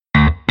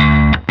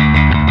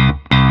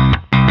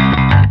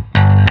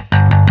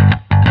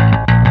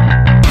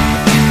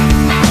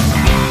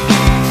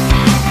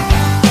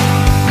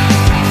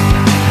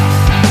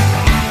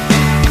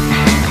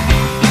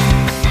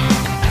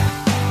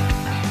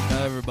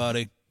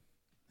everybody.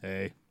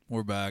 Hey.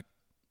 We're back.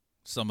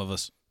 Some of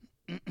us.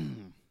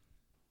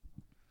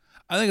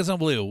 I think it's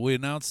unbelievable. We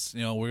announced,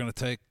 we're going to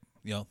take,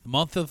 the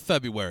month of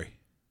February.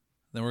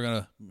 Then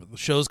the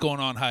show's going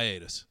on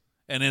hiatus.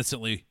 And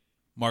instantly,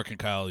 Mark and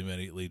Kyle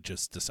immediately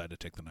just decide to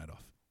take the night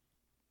off.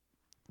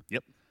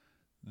 Yep.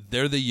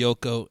 They're the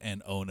Yoko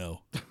and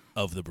Ono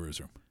of the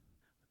Brewsroom.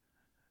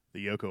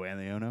 The Yoko and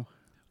the Ono?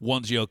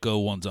 One's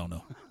Yoko, one's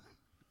Ono.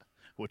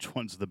 Which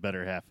one's the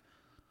better half?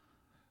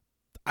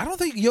 I don't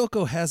think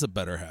Yoko has a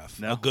better half.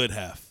 No? A good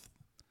half.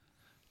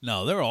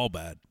 No, they're all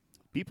bad.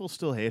 People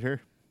still hate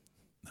her.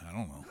 I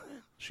don't know.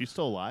 She's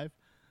still alive?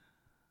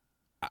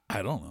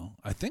 I don't know.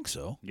 I think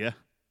so. Yeah.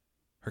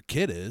 Her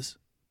kid is.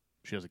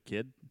 She has a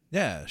kid?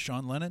 Yeah,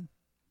 Sean Lennon.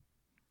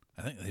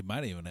 I think they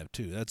might even have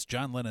two. That's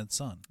John Lennon's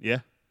son. Yeah.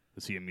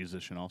 Is he a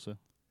musician also?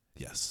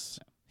 Yes,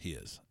 he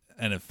is.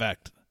 And in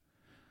fact,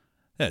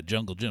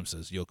 Jungle Jim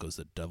says Yoko's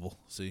the devil.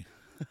 See?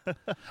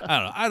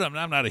 I don't know.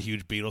 I'm not a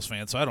huge Beatles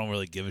fan, so I don't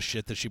really give a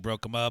shit that she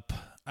broke them up.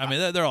 I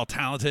mean, they're all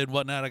talented and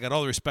whatnot. I got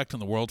all the respect in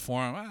the world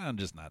for them. I'm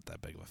just not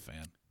that big of a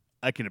fan.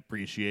 I can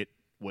appreciate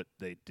what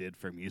they did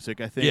for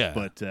music, I think. Yeah.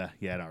 But, I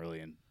don't really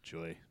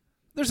enjoy.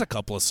 There's a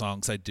couple of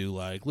songs I do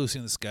like. Lucy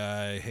in the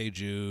Sky, Hey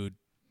Jude.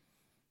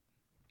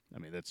 I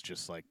mean, that's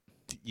just like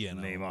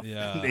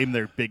name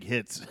their big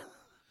hits.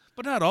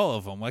 But not all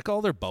of them. Like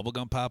all their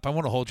bubblegum pop. I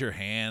Want to Hold Your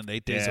Hand,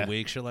 8 Days a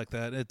Week, shit like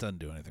that. It doesn't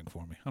do anything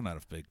for me. I'm not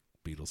a big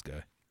Beatles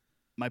guy.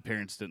 My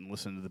parents didn't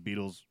listen to the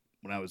Beatles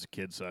when I was a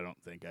kid, so I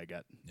don't think I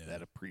got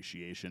that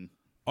appreciation.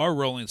 Our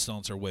Rolling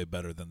Stones are way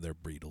better than their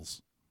Beatles,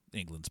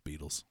 England's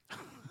Beatles.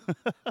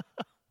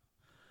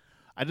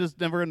 I just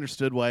never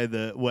understood why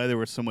there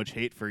was so much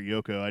hate for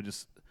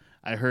Yoko.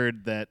 I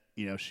heard that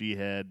she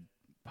had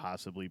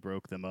possibly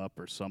broke them up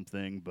or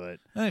something, but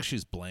I think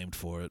she's blamed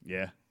for it.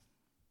 Yeah.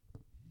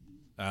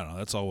 I don't know.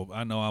 That's all.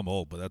 I know I'm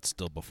old, but that's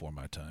still before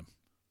my time.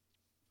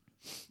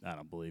 I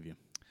don't believe you.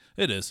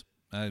 It is.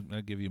 I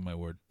give you my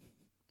word.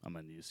 I'm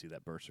going to need to see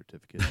that birth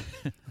certificate.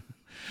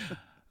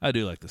 I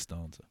do like the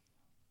Stones.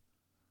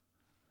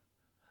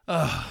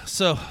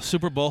 So,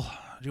 Super Bowl.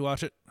 Did you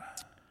watch it?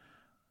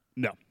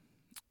 No.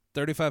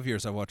 35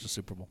 years I've watched the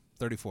Super Bowl.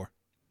 34.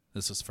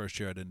 This is the first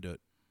year I didn't do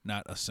it.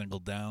 Not a single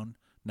down.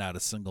 Not a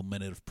single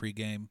minute of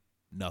pregame.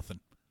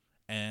 Nothing.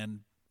 And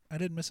I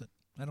didn't miss it.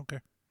 I don't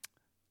care.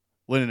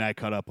 Lynn and I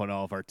caught up on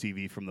all of our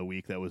TV from the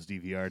week that was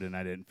DVR'd, and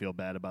I didn't feel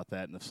bad about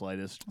that in the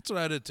slightest. That's what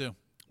I did, too.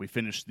 We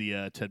finished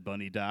the Ted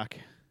Bundy doc.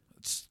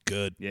 It's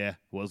good. Yeah, it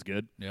was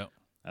good. Yep.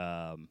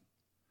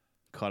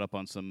 Caught up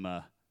on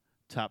some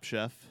Top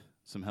Chef,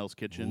 some Hell's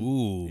Kitchen.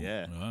 Ooh.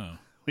 Yeah. Wow.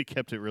 We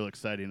kept it real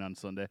exciting on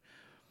Sunday.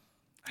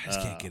 I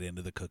just can't get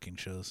into the cooking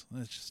shows.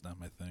 It's just not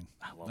my thing.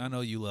 I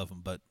know you love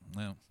them, but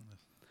no.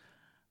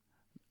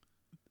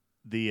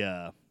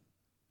 The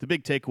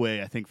big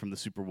takeaway, I think, from the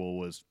Super Bowl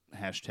was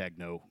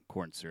 #no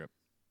corn syrup.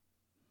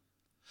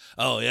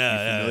 Oh,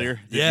 yeah. You familiar?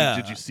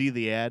 Did you see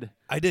the ad?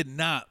 I did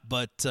not,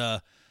 but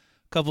a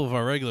couple of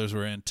our regulars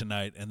were in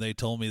tonight, and they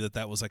told me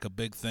that was like a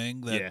big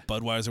thing that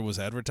Budweiser was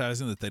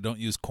advertising, that they don't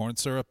use corn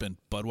syrup in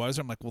Budweiser.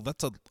 I'm like, well,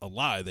 that's a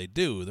lie. They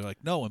do. They're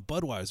like, no, in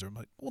Budweiser. I'm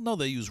like, well, no,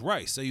 they use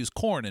rice. They use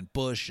corn and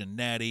Busch and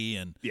Natty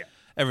and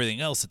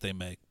everything else that they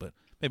make, but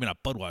maybe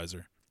not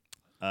Budweiser.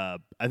 I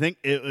think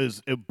it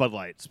was Bud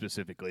Light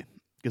specifically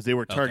because they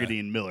were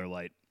targeting Miller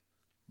Lite.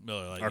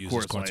 Miller Lite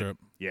uses corn syrup.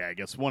 Yeah, I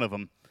guess one of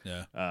them.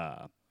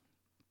 Yeah.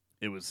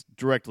 It was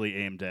directly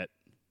aimed at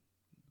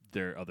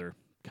their other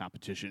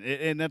competition,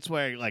 and that's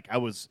why I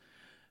was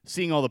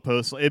seeing all the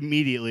posts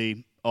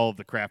immediately. All of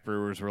the craft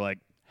brewers were like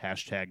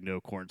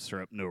 #no corn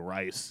syrup, no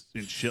rice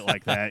and shit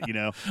like that.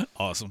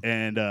 Awesome.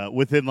 And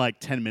within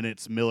 10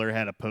 minutes, Miller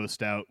had a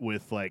post out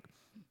with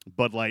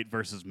Bud Light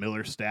versus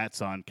Miller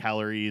stats on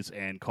calories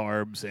and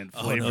carbs and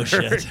flavor. Oh, no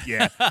shit.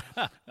 Yeah.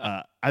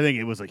 I think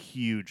it was a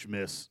huge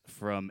miss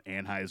from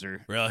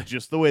Anheuser. Really?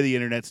 Just the way the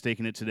internet's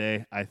taking it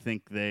today, I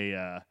think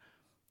they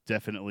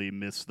definitely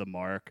missed the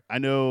mark. I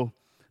know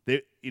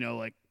they,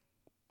 the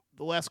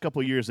last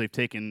couple of years they've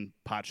taken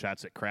pot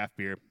shots at craft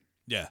beer.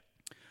 Yeah.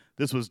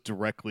 This was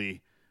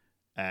directly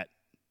at,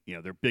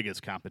 their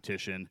biggest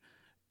competition,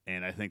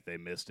 and I think they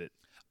missed it.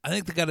 I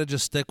think they got to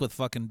just stick with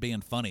fucking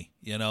being funny,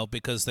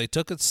 because they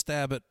took a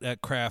stab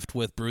at Kraft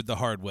with Brewed the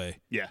Hard Way.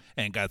 Yeah.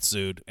 And got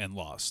sued and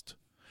lost.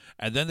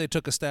 And then they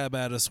took a stab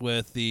at us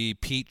with the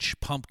Peach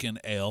Pumpkin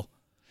Ale.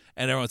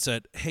 And everyone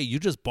said, hey, you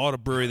just bought a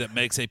brewery that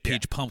makes a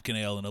Peach Pumpkin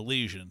Ale in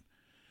Elysian.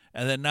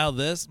 And then now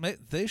this,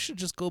 they should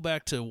just go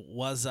back to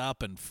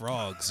Wazop and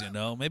Frogs,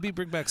 Maybe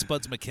bring back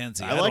Spuds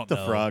McKenzie. I like the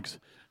Frogs.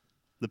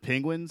 The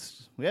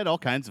Penguins. We had all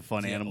kinds of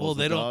fun animals. Well,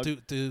 they don't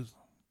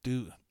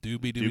do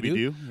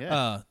Doobie-doo.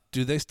 Yeah.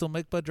 Do they still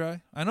make Bud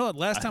Dry? I know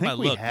last time I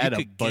looked, we had you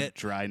a could Bud get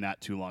Dry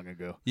not too long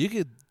ago. You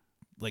could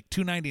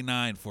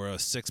 $2.99 for a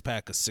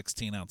 6-pack of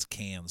 16-ounce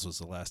cans was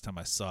the last time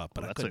I saw it,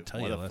 but I couldn't tell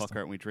you. Why the fuck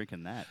aren't we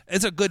drinking that?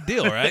 It's a good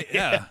deal, right?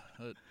 Yeah.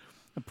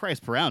 The price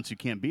per ounce, you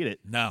can't beat it.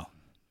 No.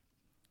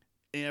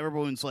 And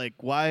everyone's like,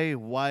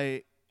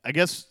 why? I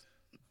guess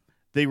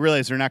they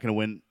realize they're not going to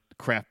win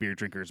craft beer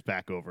drinkers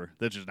back over.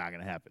 That's just not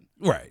going to happen.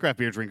 Right. Craft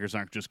beer drinkers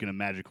aren't just going to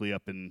magically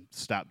up and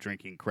stop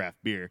drinking craft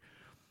beer.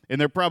 And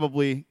they're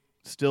probably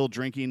still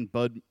drinking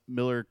Bud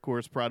Miller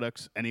Coors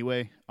products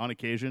anyway on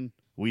occasion.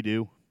 We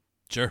do.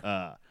 Sure.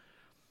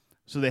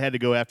 So they had to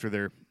go after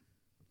their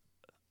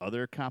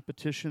other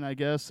competition, I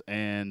guess,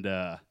 and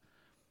I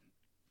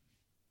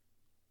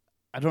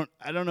don't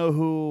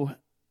know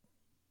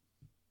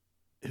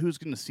who's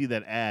going to see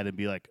that ad and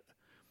be like,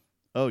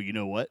 "Oh, you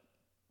know what?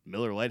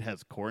 Miller Lite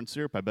has corn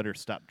syrup. I better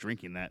stop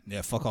drinking that."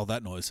 Yeah, fuck all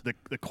that noise.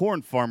 The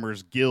Corn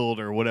Farmers Guild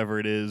or whatever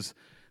it is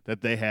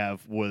that they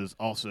have was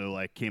also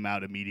like came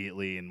out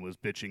immediately and was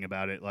bitching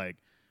about it. Like,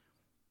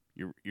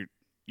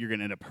 you're going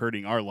to end up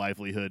hurting our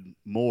livelihood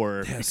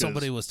more. Yeah,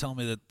 somebody was telling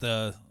me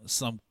that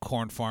some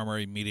corn farmer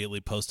immediately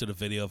posted a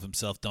video of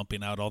himself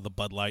dumping out all the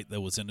Bud Light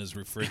that was in his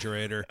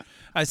refrigerator.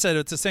 I said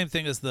it's the same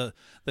thing as the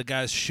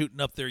guys shooting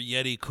up their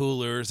Yeti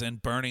coolers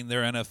and burning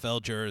their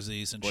NFL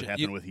jerseys and what shit.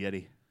 happened with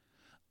Yeti?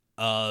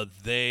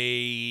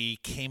 They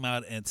came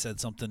out and said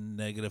something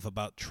negative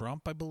about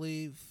Trump, I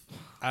believe.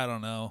 I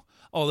don't know.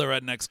 Oh, the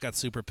rednecks got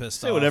super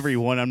pissed off. Say whatever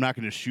you want. I'm not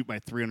going to shoot my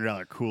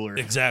 $300 cooler.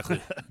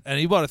 Exactly. And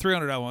he bought a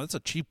 $300 one. That's a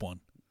cheap one.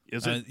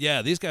 Is it?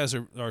 Yeah, these guys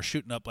are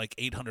shooting up like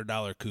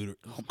 $800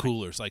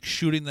 coolers, like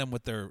shooting them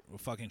with their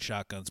fucking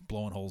shotguns,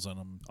 blowing holes in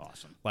them,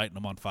 awesome, lighting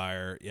them on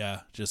fire.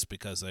 Yeah, just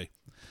because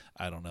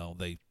I don't know,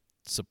 they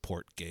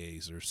support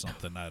gays or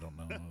something. I don't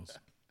know.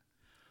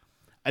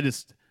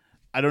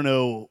 I don't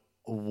know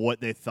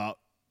what they thought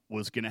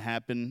was going to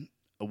happen,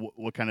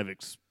 what kind of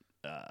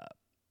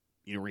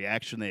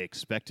reaction they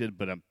expected,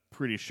 but I'm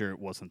pretty sure it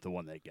wasn't the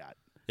one they got.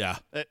 Yeah,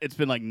 it's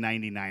been like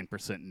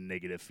 99%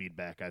 negative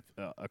feedback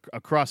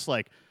across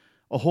like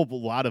a whole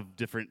lot of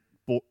different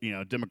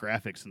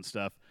demographics and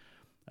stuff.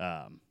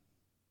 Yeah,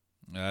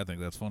 I think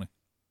that's funny.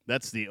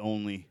 That's the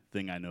only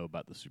thing I know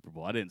about the Super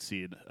Bowl. I didn't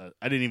see it.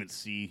 I didn't even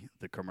see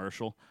the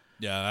commercial.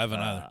 Yeah, I haven't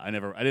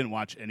either. I didn't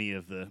watch any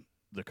of the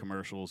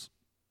commercials.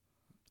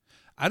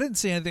 I didn't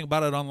see anything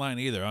about it online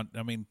either.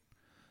 I mean,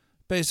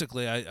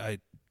 basically, I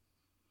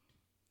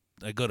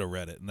go to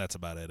Reddit, and that's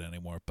about it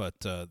anymore. But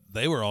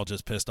they were all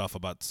just pissed off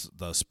about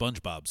the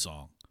SpongeBob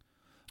song.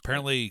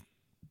 Apparently,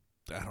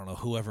 I don't know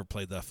whoever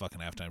played that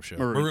fucking halftime show.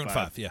 Maroon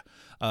 5, yeah.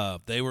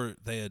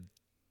 They had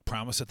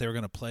promised that they were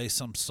going to play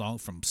some song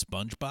from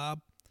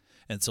SpongeBob,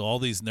 and so all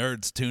these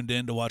nerds tuned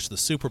in to watch the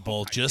Super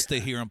Bowl just to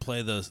hear him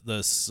play the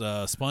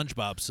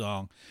SpongeBob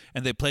song,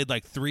 and they played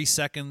like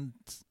 3-second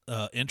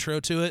intro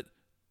to it,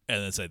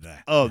 and then said, "Nah."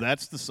 Oh,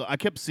 that's the song. I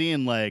kept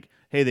seeing like,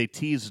 hey, they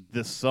teased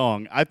this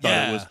song. I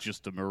thought it was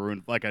just a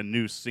Maroon, like a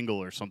new single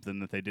or something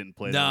that they didn't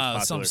play. Nah,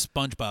 some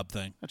SpongeBob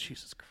thing. Oh,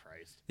 Jesus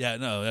Christ. Yeah,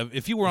 no.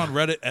 If you were on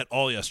Reddit at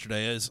all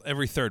yesterday,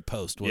 every third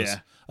post was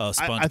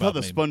SpongeBob. I thought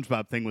the meme.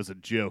 SpongeBob thing was a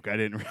joke. I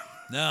didn't.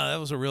 No, that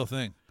was a real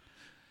thing.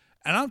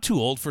 And I'm too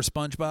old for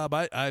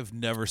SpongeBob. I've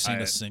never seen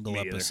a single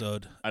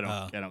episode. I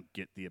don't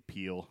get the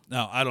appeal.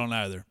 No, I don't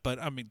either.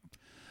 But I mean,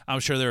 I'm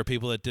sure there are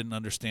people that didn't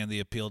understand the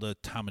appeal to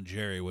Tom and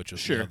Jerry, which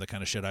is the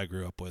kind of shit I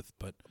grew up with.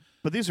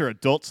 But these are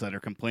adults that are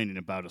complaining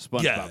about a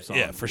SpongeBob song.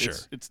 Yeah, for sure.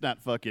 It's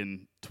not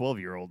fucking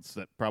 12-year-olds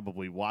that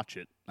probably watch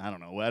it. I don't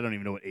know. I don't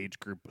even know what age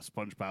group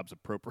SpongeBob's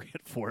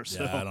appropriate for.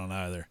 So yeah, I don't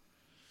either.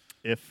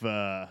 If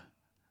I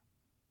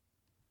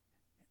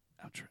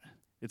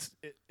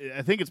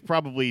think it's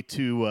probably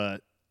too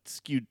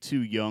skewed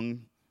too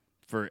young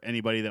for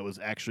anybody that was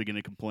actually going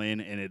to complain,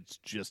 and it's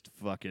just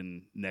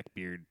fucking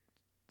neckbeard.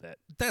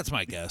 That's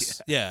my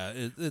guess. Yeah,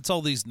 it's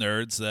all these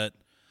nerds that,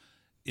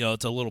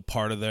 it's a little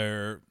part of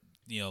their,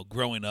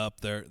 growing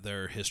up,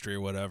 their history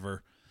or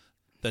whatever,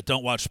 that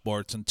don't watch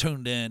sports and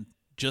tuned in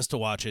just to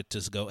watch it,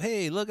 just go,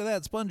 hey, look at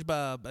that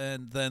SpongeBob,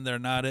 and then they're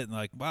not it, and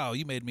like, wow,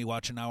 you made me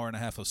watch an hour and a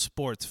half of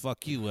sports.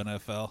 Fuck you,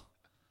 NFL.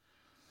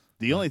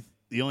 The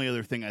only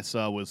other thing I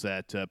saw was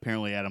that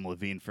apparently Adam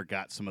Levine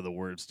forgot some of the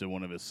words to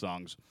one of his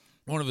songs.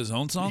 One of his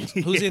own songs?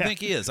 Who does he think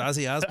he is?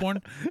 Ozzy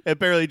Osbourne?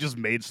 Apparently just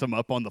made some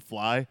up on the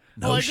fly.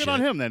 No shit. Good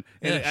on him then.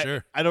 And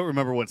sure. I don't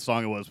remember what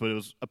song it was, but it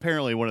was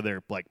apparently one of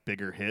their like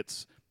bigger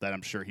hits that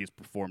I'm sure he's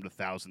performed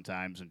 1,000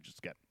 times and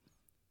just got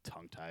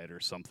tongue-tied or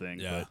something.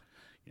 Yeah. But,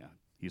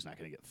 he's not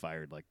going to get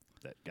fired like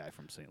that guy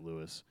from St.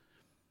 Louis.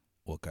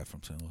 What guy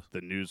from St. Louis?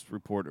 The news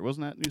reporter.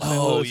 Wasn't that News St.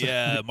 Louis? Oh,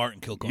 yeah, Martin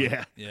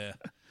Kilcorn. Yeah.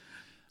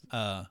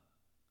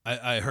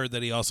 I heard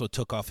that he also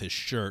took off his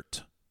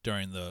shirt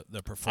during the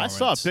performance. I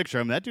saw a picture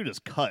of him. That dude is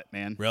cut,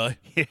 man. Really?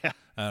 Yeah.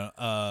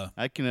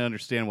 I can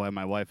understand why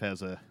my wife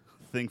has a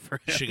thing for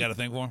him. She got a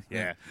thing for him?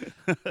 Yeah.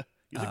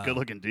 He's a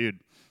good-looking dude.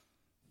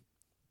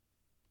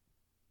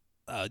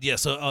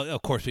 So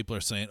of course people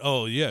are saying,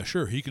 oh, yeah,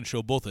 sure, he can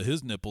show both of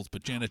his nipples,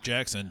 but Janet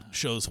Jackson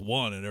shows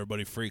one, and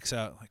everybody freaks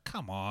out. Like,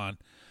 come on.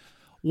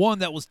 One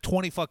that was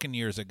 20 fucking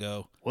years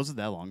ago. Was it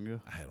that long ago?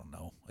 I don't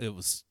know. It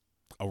was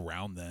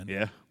around then.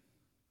 Yeah.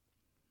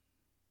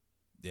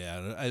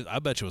 Yeah, I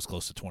bet you it was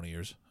close to 20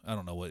 years. I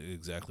don't know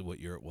exactly what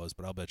year it was,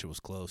 but I'll bet you it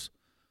was close.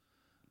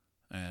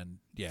 And,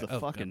 yeah. The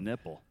fucking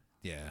nipple.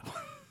 Yeah.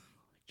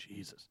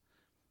 Jesus.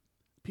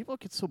 People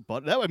get so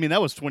butthurt.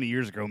 That was 20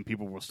 years ago, and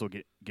people were still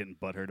getting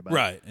butthurt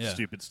about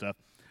stupid stuff.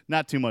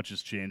 Not too much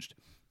has changed.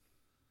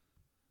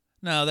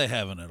 No, they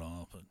haven't at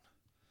all. But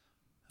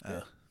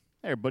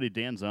Hey, our buddy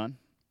Dan's on.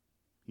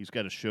 He's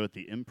got a show at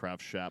the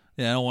Improv Shop.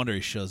 yeah, no wonder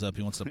he shows up.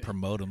 He wants to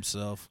promote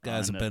himself. Guy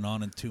hasn't been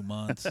on in 2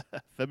 months.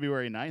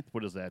 February 9th.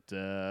 What is that?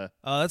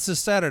 Oh, that's this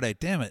Saturday.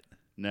 Damn it.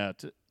 No,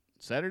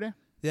 Saturday?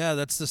 Yeah,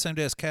 that's the same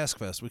day as Cask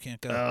Fest. We can't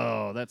go.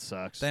 Oh, that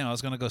sucks. Damn, I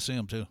was going to go see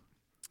him, too.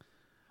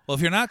 Well,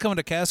 if you're not coming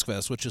to Cask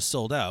Fest, which is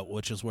sold out,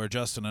 which is where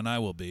Justin and I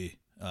will be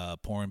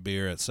pouring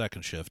beer at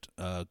second shift,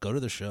 go to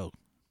the show.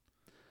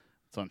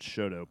 It's on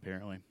Shoto,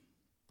 apparently.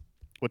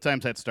 What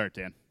time's that start,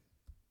 Dan?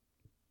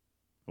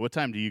 What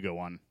time do you go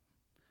on?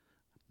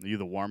 Are you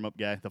the warm-up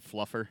guy, the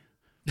fluffer?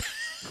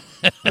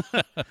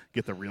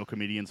 Get the real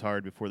comedians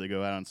hard before they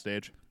go out on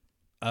stage?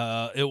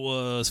 It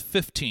was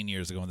 15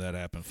 years ago when that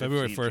happened.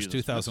 February 1st,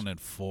 Jesus,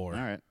 2004.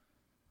 All right.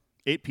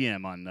 8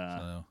 p.m. on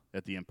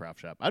at the Improv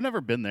Shop. I've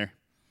never been there.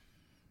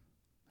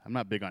 I'm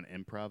not big on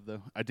improv,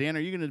 though. Dan, are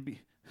you going to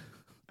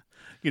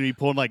be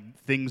pulling, like,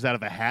 things out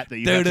of a hat that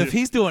you Dude, have if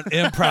he's doing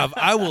improv,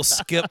 I will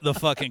skip the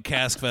fucking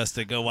Cask Fest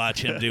to go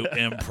watch him do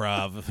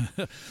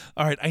improv.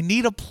 All right, I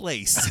need a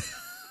place.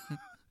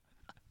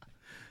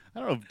 I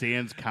don't know if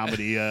Dan's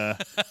comedy and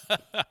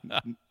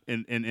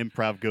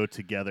improv go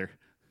together.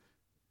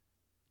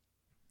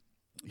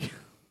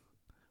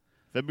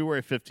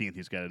 February 15th,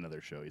 he's got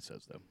another show, he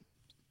says, though.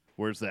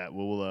 Where's that?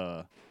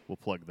 We'll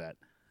plug that.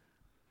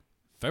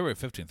 February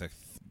 15th, I'm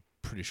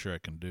pretty sure I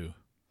can do.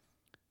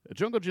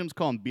 Jungle Jim's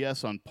calling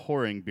BS on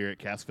pouring beer at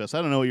Cask Fest.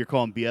 I don't know what you're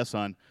calling BS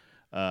on.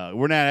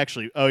 We're not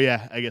actually. Oh,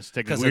 yeah, I guess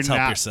technically. Because it's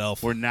help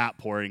yourself. We're not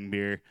pouring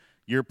beer.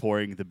 You're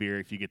pouring the beer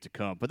if you get to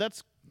come. But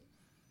that's,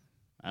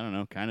 I don't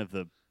know, kind of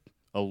the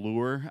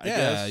allure, I guess.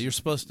 Yeah, you're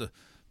supposed to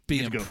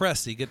be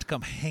impressed. You get to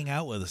come hang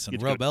out with us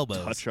and rub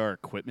elbows. Touch our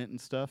equipment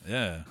and stuff.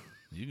 Yeah,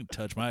 you can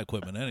touch my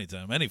equipment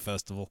anytime, any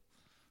festival.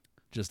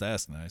 Just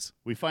ask nice.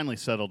 We finally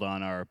settled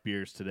on our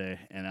beers today,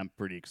 and I'm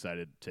pretty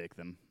excited to take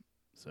them.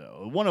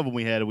 So one of them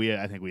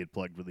I think we had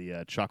plugged with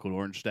the chocolate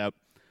orange stout.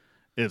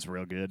 It's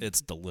real good.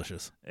 It's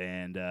delicious.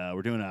 And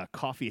we're doing a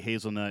coffee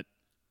hazelnut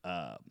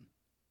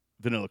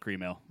vanilla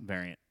cream ale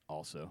variant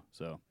also.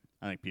 So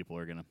I think people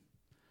are going to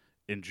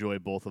enjoy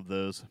both of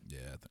those. Yeah,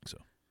 I think so.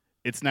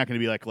 It's not going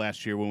to be like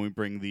last year when we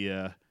bring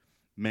the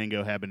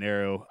mango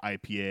habanero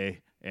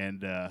IPA,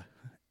 and I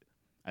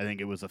think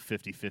it was a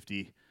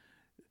 50-50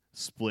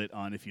 split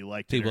on if you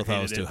liked it. People thought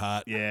it was too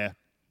hot. Yeah.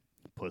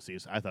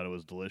 Pussies. I thought it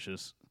was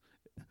delicious.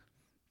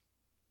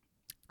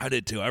 I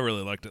did too. I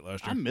really liked it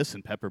last year. I'm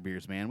missing pepper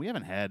beers, man. We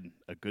haven't had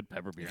a good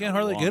pepper beer. You can't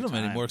hardly get them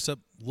time. anymore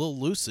except Lil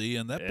Lucy,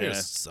 and that beer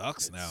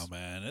sucks now,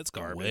 man. It's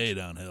gone way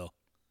downhill.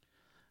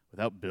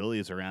 Without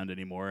Billy's around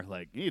anymore,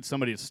 like you need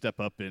somebody to step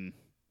up and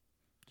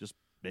just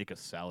make a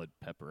solid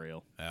pepper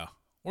ale. Yeah.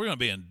 We're going to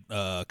be in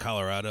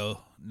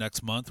Colorado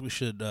next month. We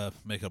should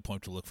make a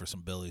point to look for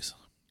some Billy's.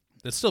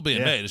 It's still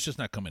being made. It's just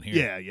not coming here.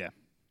 Yeah, yeah.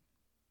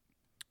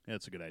 Yeah,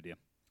 that's a good idea.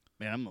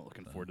 Man, I'm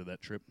looking forward to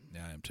that trip.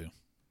 Yeah, I am too.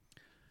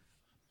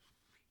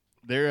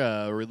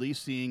 They're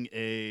releasing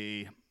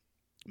a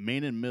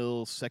Main and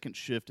Mill second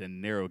shift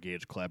and narrow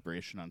gauge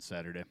collaboration on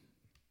Saturday.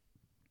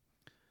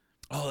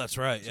 Oh, that's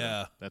right.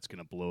 Yeah. That's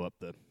going to blow up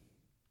the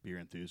beer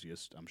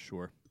enthusiast, I'm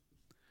sure.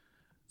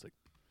 It's like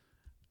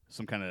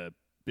some kind of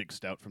big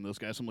stout from those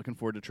guys I'm looking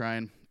forward to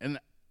trying. And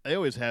they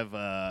always have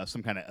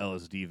some kind of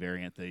LSD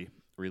variant they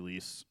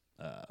release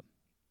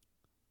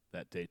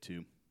that day,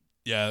 too.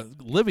 Yeah,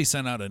 Livy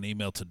sent out an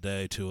email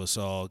today to us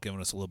all, giving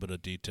us a little bit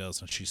of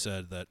details, and she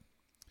said that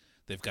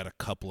they've got a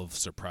couple of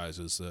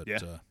surprises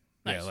that,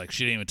 nice. Like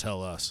she didn't even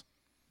tell us.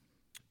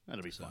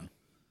 That'll be fun.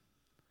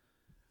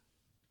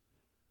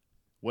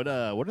 What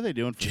are they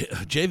doing?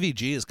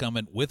 JVG is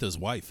coming with his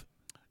wife.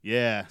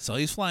 Yeah. So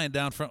he's flying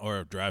down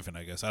or driving,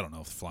 I guess. I don't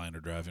know if flying or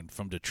driving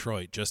from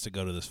Detroit just to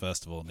go to this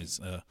festival,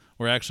 and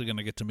we're actually going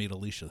to get to meet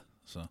Alicia.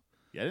 So.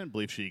 Yeah, I didn't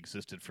believe she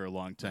existed for a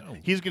long time. No.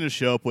 He's going to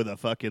show up with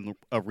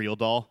a real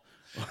doll.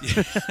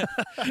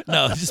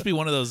 No, it'd just be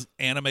one of those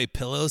anime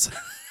pillows.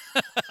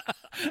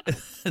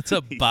 It's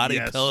a body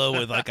pillow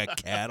with like a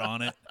cat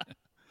on it.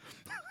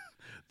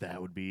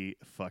 That would be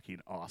fucking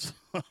awesome.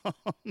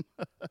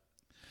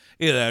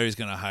 Either that or he's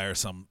going to hire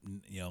some,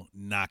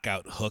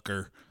 knockout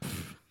hooker.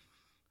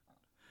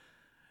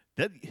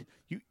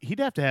 He'd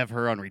have to have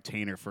her on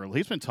retainer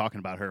he's been talking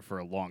about her for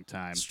a long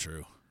time. It's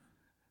true.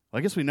 Well,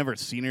 I guess we've never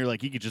seen her.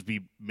 Like, he could just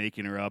be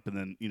making her up and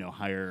then,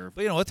 hire her.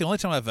 But you know what? The only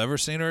time I've ever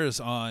seen her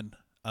is on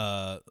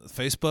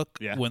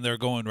Facebook when they're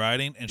going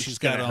riding, and she's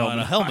got on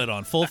a helmet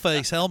on, full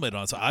face helmet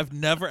on. So I've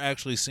never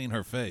actually seen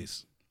her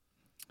face.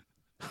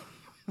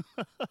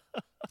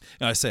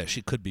 I say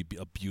she could be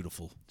a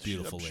beautiful,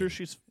 beautiful lady. Sure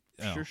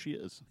she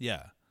is.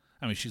 Yeah.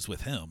 I mean, she's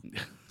with him.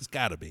 It's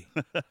got to be.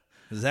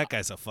 Because that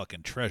guy's a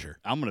fucking treasure.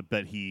 I'm going to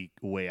bet he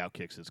way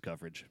outkicks his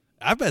coverage.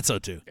 I bet so,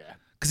 too. Yeah.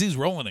 Because he's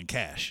rolling in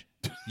cash.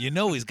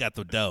 He's got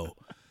the dough.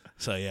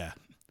 So, yeah.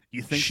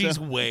 You think she's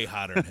so? way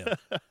hotter than him.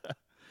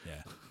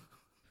 Yeah.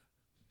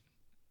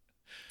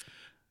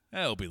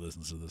 I hope he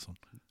listens to this one.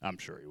 I'm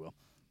sure he will.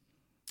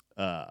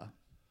 I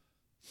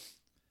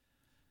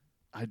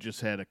just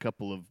had a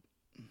couple of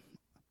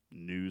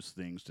news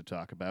things to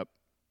talk about.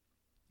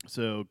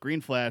 So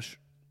Green Flash,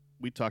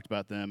 we talked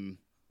about them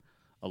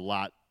a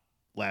lot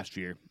last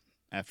year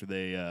after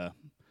they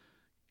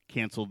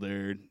canceled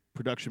their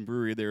production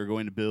brewery they were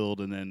going to build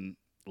and then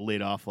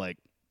laid off like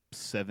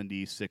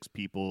 76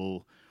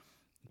 people,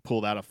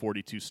 pulled out of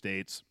 42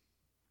 states.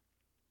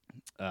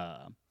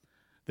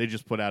 They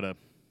just put out a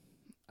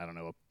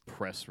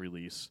press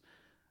release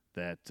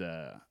that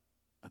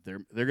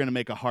they're going to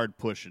make a hard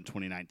push in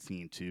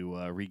 2019 to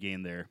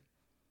regain their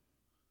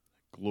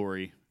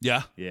glory.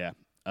 Yeah. Yeah.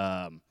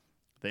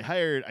 They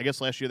hired, I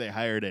guess last year they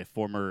hired a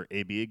former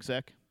AB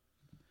exec.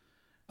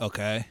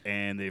 Okay.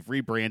 And they've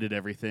rebranded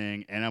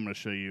everything, and I'm going to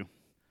show you.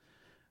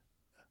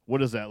 What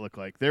does that look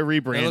like? They're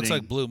rebranding. It looks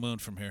like Blue Moon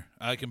from here.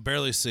 I can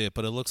barely see it,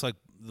 but it looks like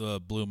the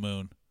Blue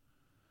Moon.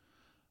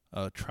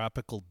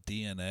 Tropical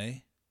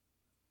DNA.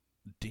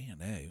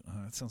 DNA?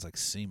 That sounds like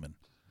semen.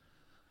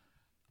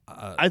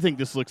 I think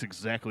this looks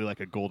exactly like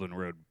a Golden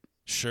Road.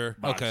 Sure.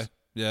 Box. Okay.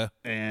 Yeah.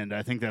 And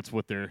I think that's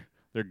what they're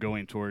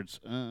going towards.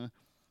 If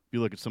you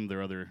look at some of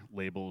their other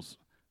labels,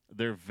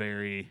 they're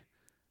very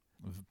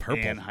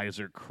purple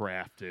Anheuser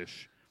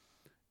Craft-ish.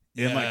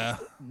 Yeah. And like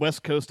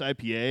West Coast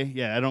IPA,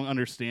 yeah, I don't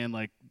understand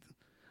like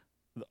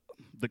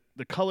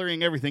the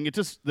coloring, everything. It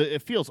just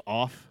it feels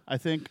off, I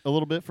think, a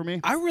little bit for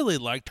me. I really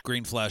liked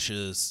Green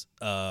Flash's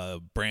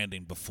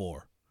branding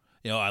before.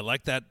 I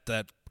like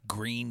that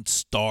green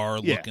star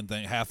looking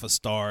thing, half a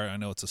star. I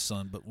know it's a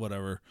sun, but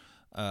whatever.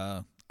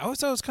 I always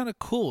thought it was kind of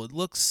cool. It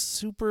looks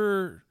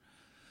super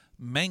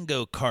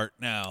mango cart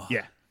now.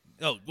 Yeah.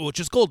 Oh, which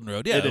is Golden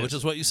Road. Yeah, which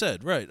is what you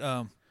said. Right.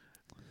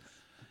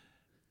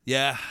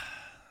 Yeah.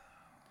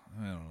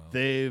 I don't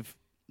know.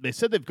 They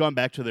said they've gone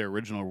back to their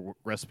original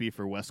recipe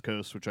for West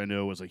Coast, which I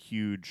know was a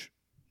huge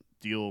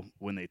deal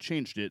when they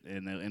changed it,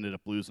 and they ended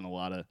up losing a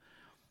lot of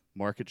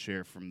market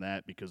share from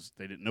that because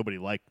nobody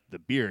liked the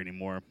beer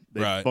anymore.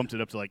 They bumped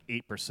it up to like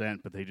 8%,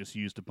 but they just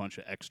used a bunch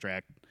of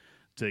extract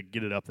to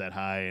get it up that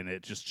high, and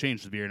it just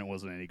changed the beer, and it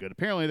wasn't any good.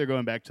 Apparently, they're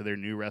going back to their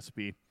new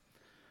recipe.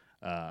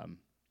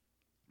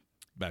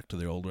 Back to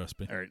their old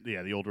recipe.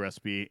 The old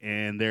recipe,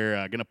 and they're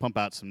going to pump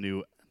out some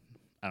new.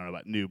 I don't know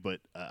about new, but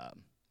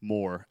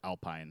more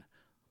Alpine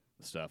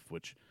stuff.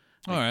 Which,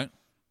 all right,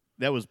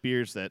 that was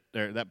beers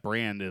that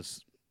brand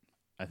is,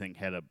 I think,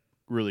 had a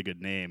really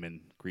good name,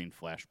 and Green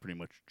Flash pretty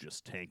much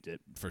just tanked it.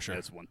 For sure,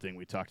 that's one thing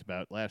we talked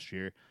about last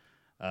year.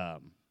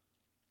 But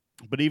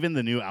even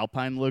the new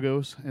Alpine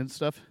logos and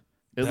stuff,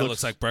 it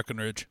looks like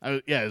Breckenridge.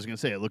 I was going to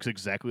say it looks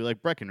exactly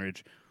like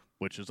Breckenridge,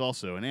 which is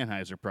also an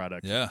Anheuser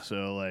product. Yeah.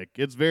 So like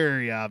it's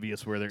very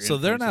obvious where they're. So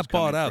they're not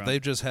bought out. They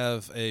just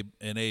have an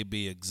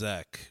AB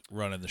exec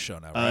running the show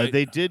now, right?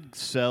 They did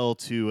sell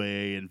to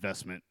a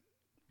investment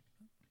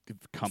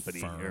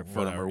company or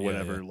firm or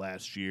whatever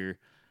last year,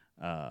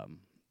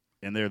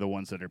 and they're the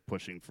ones that are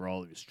pushing for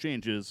all of these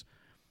changes.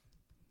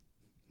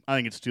 I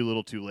think it's too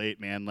little, too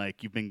late, man.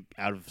 Like you've been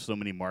out of so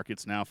many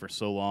markets now for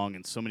so long,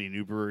 and so many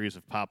new breweries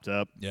have popped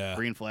up. Yeah.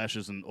 Green Flash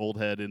is an old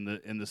head in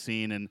the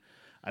scene, and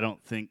I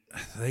don't think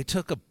they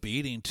took a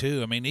beating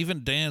too. I mean,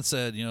 even Dan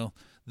said,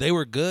 they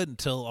were good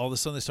until all of a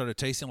sudden they started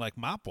tasting like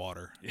mop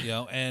water.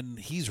 And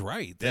he's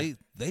right. They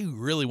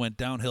really went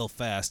downhill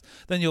fast.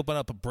 Then you open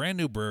up a brand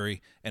new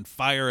brewery and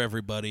fire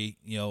everybody.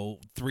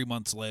 3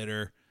 months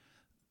later,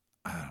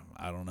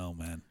 I don't know,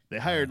 man. They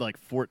hired like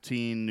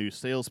 14 new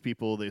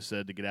salespeople. They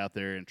said to get out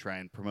there and try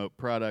and promote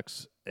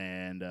products,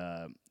 and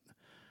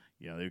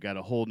they've got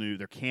a whole new.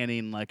 They're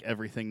canning like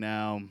everything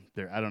now.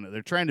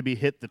 They're trying to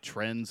hit the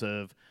trends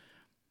of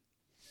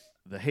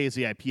the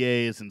hazy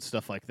IPAs and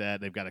stuff like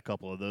that. They've got a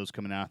couple of those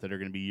coming out that are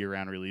going to be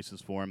year-round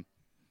releases for them.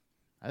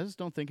 I just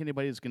don't think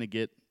anybody's going to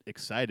get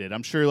excited.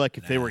 I'm sure, like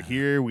if they were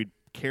here, we'd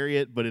carry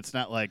it, but it's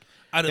not like,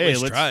 I'd at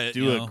least let's try it,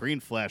 do a Green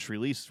Flash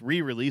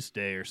re-release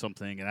day or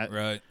something. And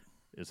right.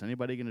 Is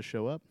anybody going to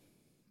show up?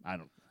 I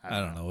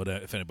don't know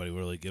if anybody would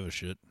really give a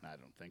shit. I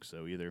don't think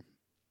so either.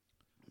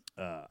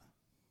 So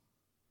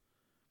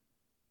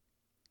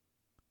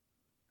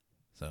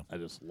I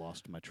just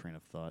lost my train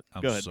of thought.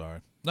 I'm Go ahead. sorry.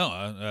 No,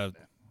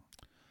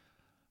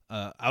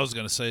 I was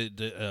going to say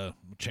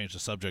change the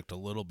subject a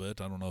little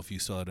bit. I don't know if you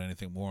still had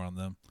anything more on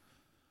them,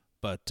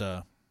 but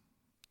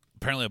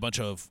apparently a bunch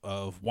of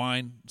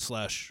wine /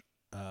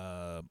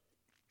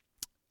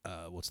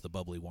 what's the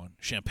bubbly one?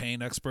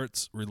 Champagne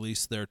experts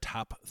released their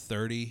top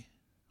 30,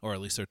 or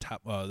at least their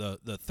top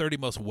the 30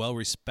 most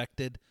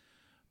well-respected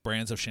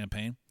brands of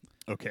champagne.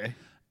 Okay.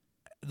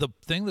 The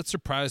thing that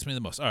surprised me the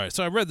most. All right,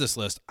 so I read this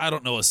list. I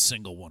don't know a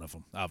single one of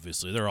them.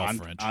 Obviously, they're all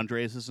French.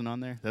 Andres isn't on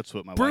there. That's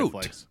what my Brut. wife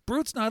likes.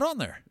 Brut's not on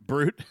there.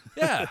 Brut.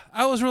 Yeah,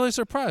 I was really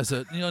surprised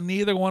that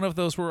neither one of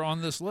those were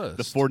on this list.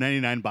 The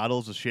 $4.99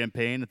 bottles of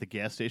champagne at the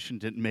gas station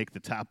didn't make the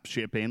top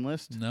champagne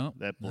list. No,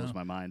 that blows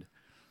my mind.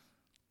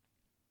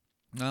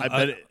 No, I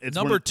bet it's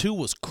number 2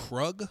 was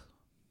Krug,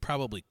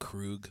 probably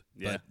Krug,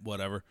 yeah. But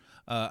whatever.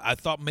 I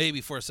thought maybe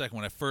for a second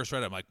when I first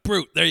read it, I'm like,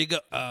 Brut, there you go.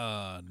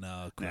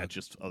 No, Krug. Nah,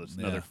 just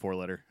another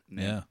 4-letter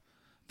name. Yeah,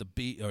 the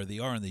B or the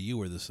R and the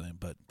U are the same,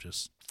 but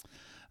just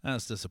I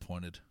was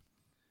disappointed.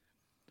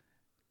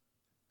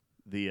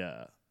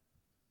 The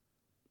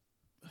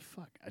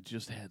Fuck, I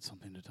just had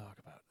something to talk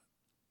about.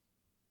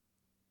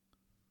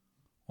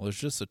 Well, there's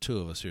just the two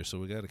of us here, so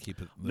we got to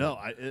keep it. No,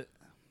 it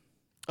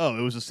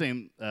was the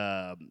same.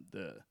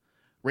 The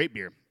rate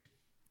beer.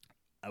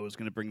 I was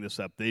going to bring this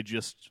up. They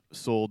just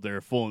sold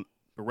the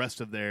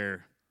rest of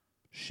their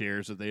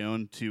shares that they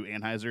own to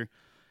Anheuser.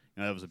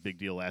 That was a big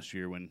deal last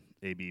year when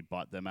AB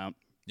bought them out.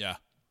 Yeah.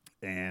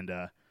 And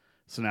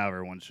so now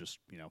everyone's just,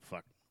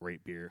 fuck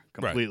rate beer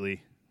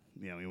completely.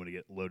 Right. You want to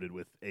get loaded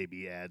with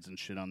AB ads and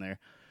shit on there.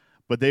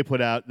 But they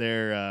put out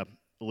their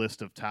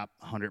list of top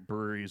 100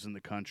 breweries in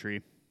the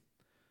country.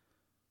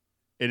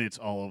 And it's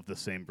all of the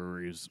same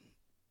breweries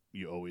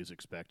you always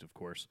expect, of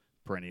course.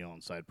 Perennial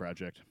and side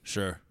project.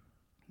 Sure.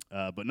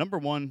 But number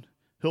one,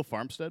 Hill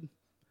Farmstead.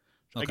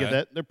 Okay. I get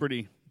that. They're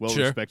pretty well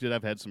respected.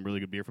 I've had some really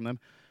good beer from them.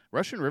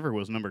 Russian River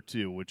was number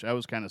 2, which I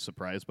was kind of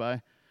surprised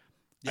by.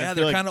 Yeah,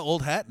 they're kind of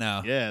old hat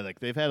now. Yeah, like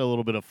they've had a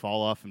little bit of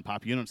fall off in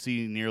pop. You don't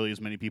see nearly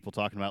as many people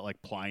talking about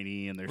like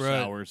Pliny and their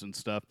sours and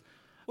stuff.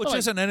 Which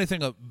isn't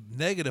anything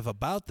negative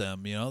about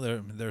them.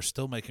 They're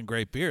still making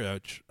great beer,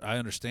 which I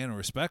understand and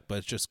respect, but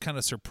it's just kind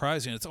of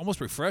surprising. It's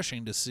almost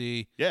refreshing to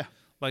see, like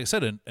I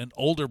said, an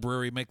older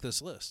brewery make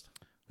this list.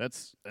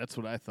 That's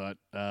what I thought.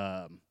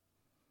 The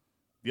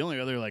only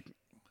other like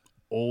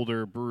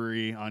older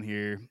brewery on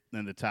here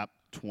in the top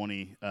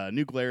 20,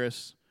 New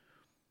Glarus,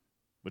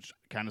 which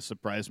kind of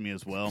surprised me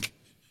as well.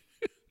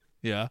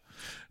 Yeah.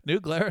 New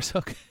Glarus,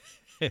 okay.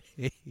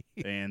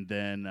 And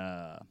then,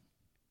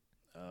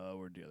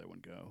 where'd the other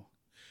one go?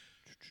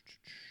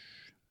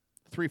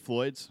 Three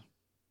Floyds,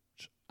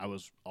 which I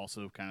was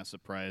also kind of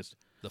surprised.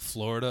 The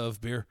Florida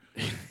of beer?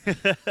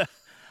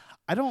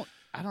 I don't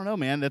know,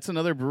 man. That's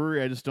another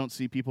brewery I just don't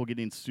see people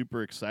getting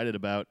super excited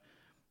about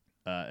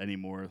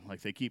anymore.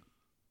 Like they keep.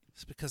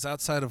 It's because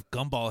outside of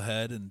Gumball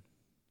Head and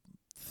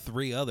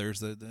 3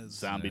 others,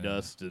 Zombie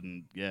Dust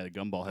and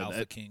Gumball Head,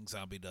 Alpha King,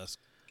 Zombie Dust.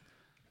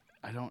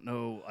 I don't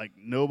know. Like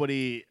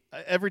nobody.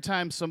 Every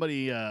time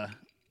somebody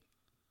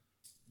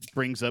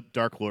brings up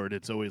Dark Lord,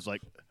 it's always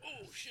like,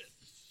 oh shit.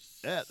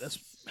 Yeah, that's.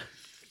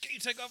 Can you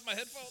take off my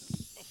headphones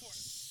before?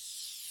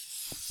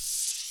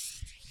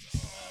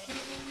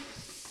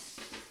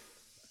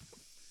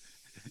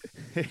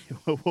 Hey,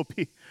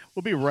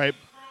 we'll be right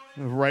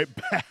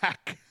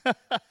back.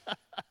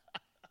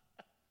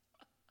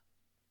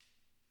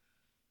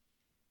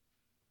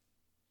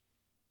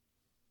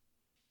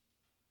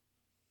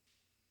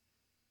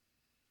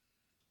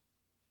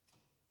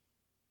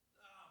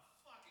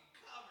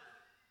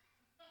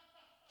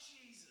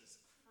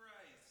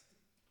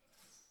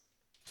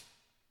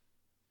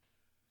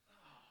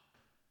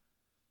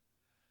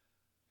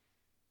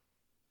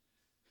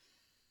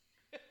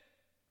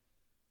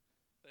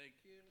 Thank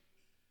you.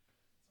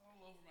 It's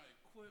all over my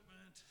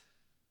equipment.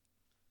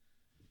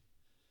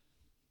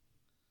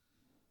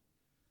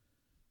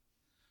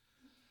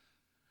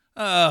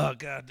 Oh,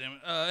 God damn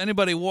it.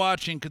 Anybody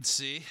watching could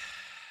see.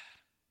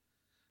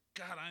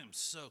 God, I am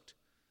soaked.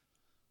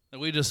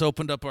 We just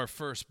opened up our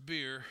first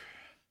beer.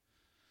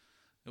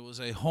 It was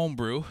a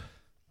homebrew.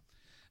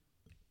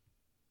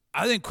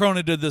 I think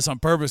Cronin did this on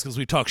purpose because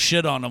we talked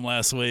shit on him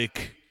last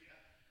week.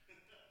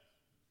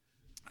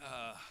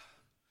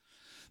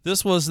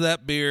 This was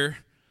that beer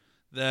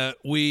that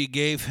we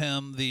gave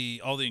him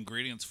all the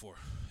ingredients for.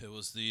 It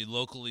was the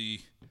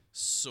locally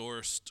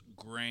sourced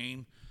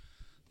grain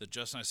that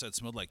Justin and I said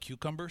smelled like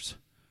cucumbers.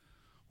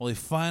 Well, he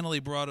finally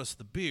brought us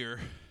the beer,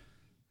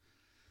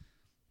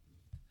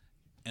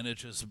 and it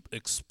just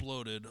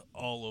exploded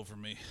all over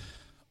me,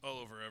 all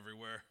over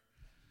everywhere.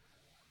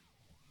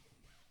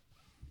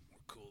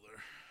 We're cool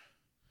there.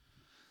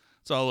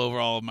 It's all over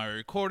all of my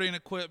recording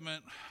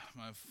equipment,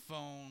 my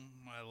phone,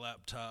 my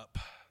laptop.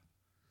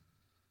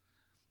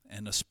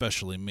 And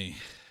especially me.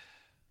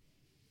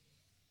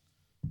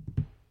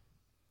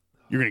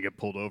 You're going to get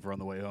pulled over on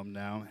the way home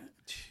now.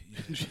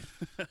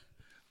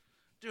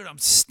 Dude, I'm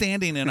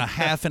standing in a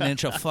half an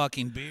inch of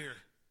fucking beer.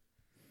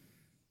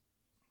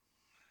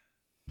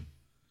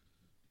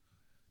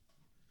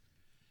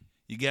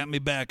 You got me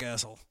back,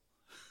 asshole.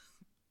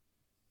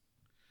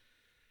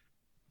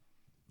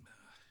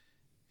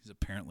 He's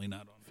apparently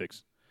not on.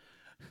 Fix.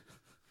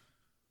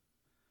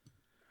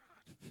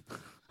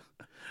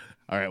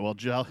 All right, well,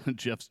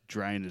 Jeff's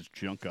drying his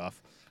junk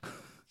off.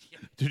 Yeah.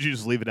 Did you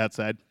just leave it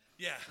outside?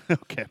 Yeah.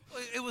 Okay.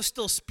 It was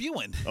still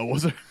spewing. Oh,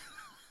 was it?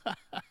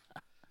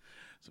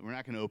 So we're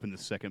not going to open the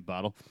second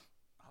bottle.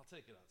 I'll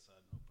take it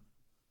outside and open it.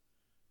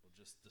 We'll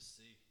just to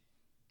see.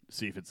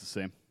 See if it's the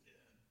same.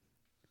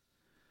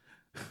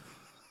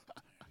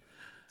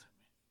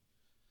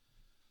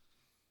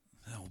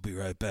 Yeah. We'll be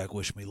right back.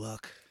 Wish me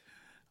luck.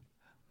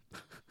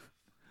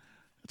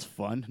 It's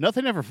fun.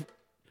 Nothing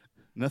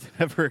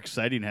ever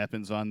exciting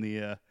happens on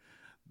the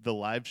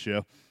live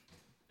show.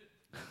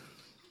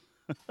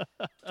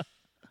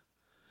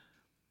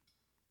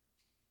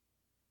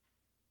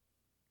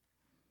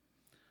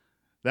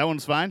 That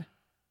one's fine.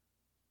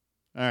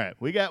 All right,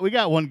 we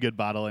got one good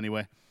bottle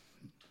anyway.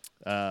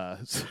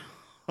 So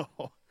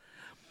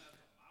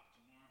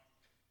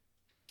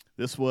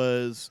this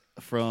was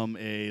from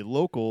a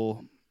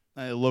local.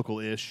 a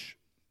local-ish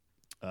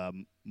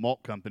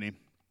malt company.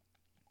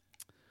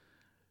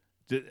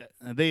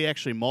 They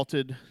actually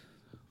malted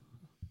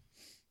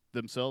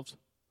themselves?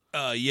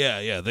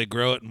 Yeah. They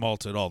grow it and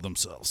malt it all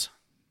themselves.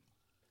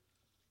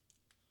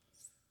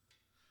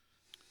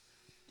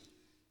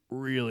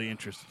 Really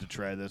interested to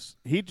try this.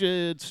 He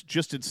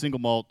just did single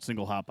malt,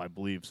 single hop, I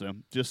believe. So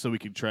just so we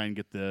could try and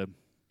get the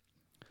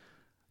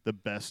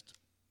best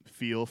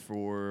feel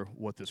for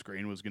what this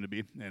grain was going to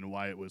be and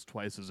why it was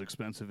twice as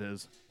expensive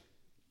as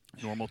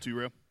normal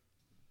 2-row.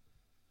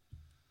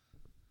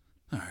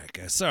 All right,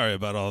 guys. Sorry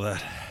about all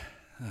that.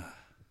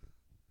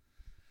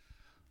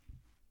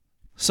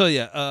 So,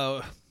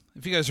 yeah,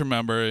 if you guys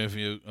remember, if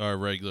you are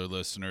regular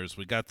listeners,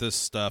 we got this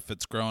stuff.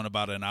 It's growing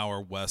about an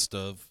hour west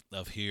of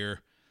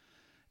here.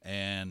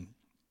 And,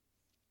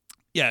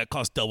 yeah, it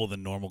cost double the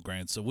normal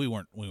grain, so we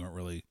weren't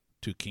really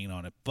too keen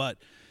on it. But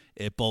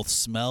it both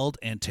smelled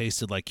and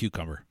tasted like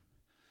cucumber.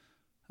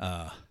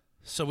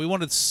 So we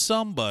wanted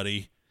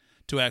somebody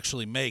to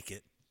actually make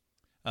it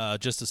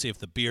just to see if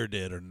the beer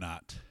did or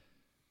not.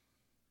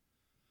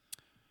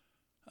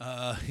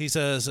 He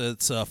says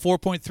it's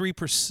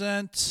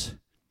 4.3%,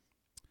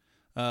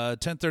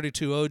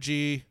 1032 OG,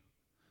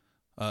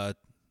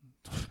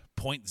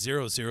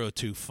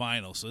 0.002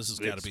 final. So this has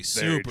got to be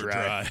super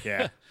dry.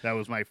 Yeah, that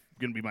was going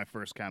to be my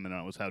first comment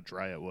on it, was how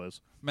dry it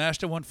was.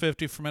 Mashed at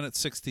 150, fermented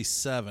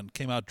 67.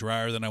 Came out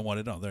drier than I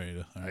wanted. Oh, there you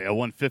go. Right. Yeah,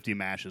 150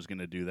 mash is going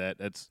to do that.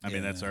 That's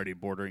already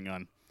bordering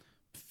on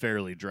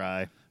fairly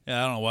dry.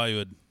 Yeah, I don't know why you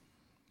would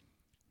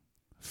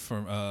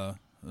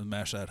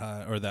mash that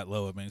high or that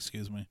low.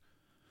 Excuse me.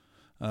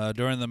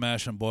 During the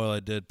mash and boil, I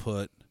did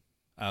put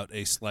out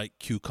a slight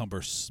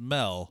cucumber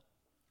smell,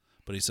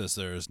 but he says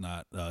there is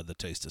not. The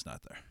taste is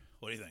not there.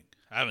 What do you think?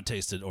 I haven't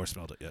tasted or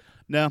smelled it yet.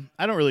 No,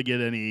 I don't really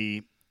get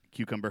any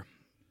cucumber,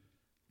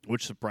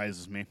 which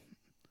surprises me.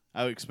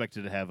 I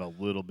expected to have a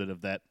little bit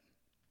of that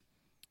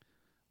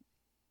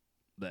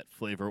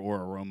flavor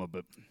or aroma,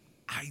 but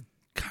I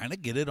kind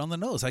of get it on the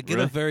nose. I get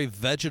really? a very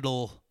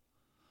vegetal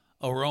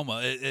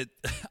aroma. It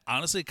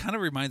honestly kind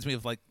of reminds me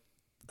of like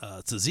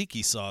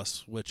tzatziki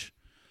sauce,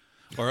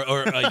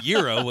 or a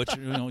gyro, which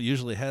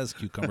usually has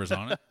cucumbers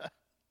on it.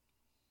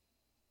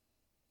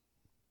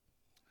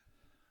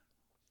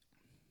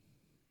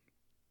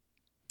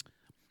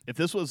 If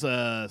this was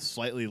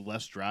slightly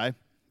less dry,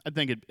 I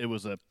think it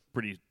was a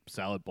pretty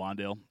solid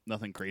blonde ale.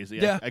 Nothing crazy.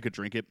 Yeah. I could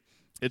drink it.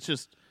 It's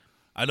just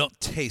I don't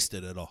taste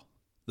it at all.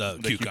 The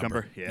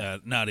cucumber. Yeah.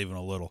 Not even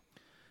a little.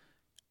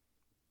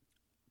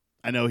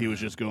 I know he was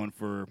just going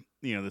for,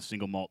 the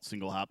single malt,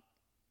 single hop.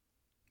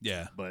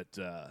 Yeah. But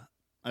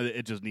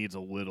it just needs a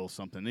little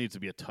something. It needs to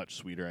be a touch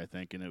sweeter, I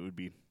think, and it would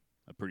be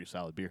a pretty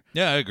solid beer.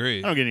 Yeah, I agree.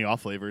 I don't get any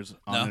off flavors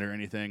on it or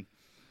anything.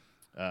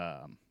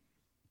 So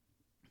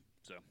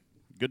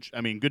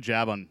good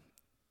job on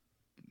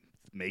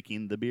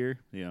making the beer.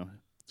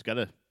 It's got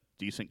a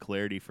decent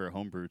clarity for a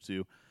homebrew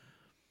too.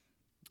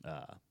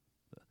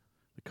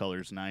 The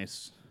color's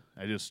nice.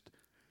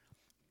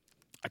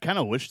 I kind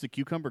of wish the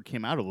cucumber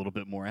came out a little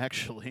bit more,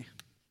 actually.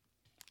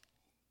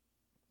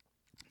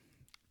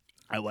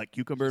 I like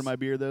cucumber in my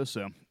beer, though,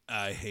 so.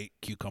 I hate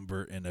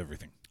cucumber in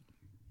everything.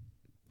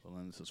 Well,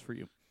 then this is for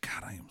you.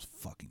 God, I am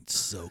fucking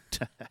soaked.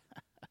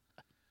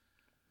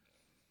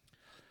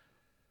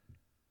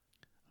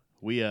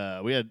 We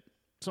had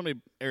somebody,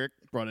 Eric,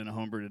 brought in a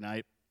homebrew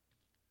tonight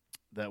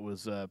that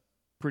was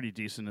pretty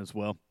decent as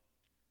well.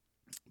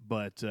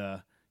 But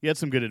he had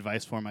some good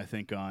advice for him, I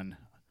think, on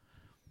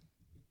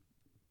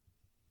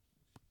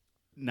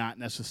not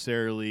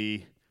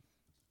necessarily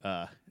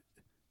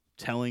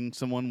telling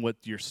someone what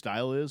your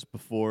style is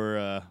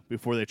before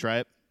they try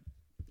it.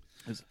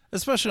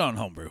 Especially on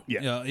homebrew.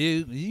 Yeah.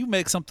 You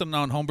make something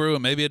on homebrew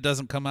and maybe it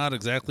doesn't come out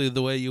exactly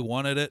the way you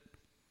wanted it.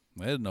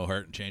 There's no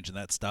hurt in changing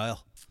that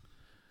style.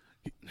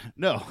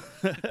 No.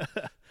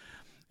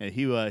 Yeah,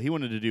 he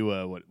wanted to do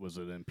what was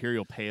it,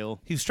 Imperial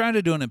Pale? He was trying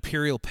to do an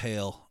Imperial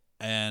Pale,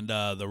 and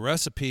the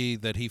recipe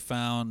that he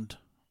found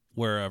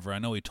wherever, I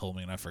know he told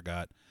me and I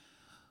forgot,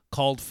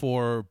 called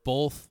for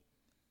both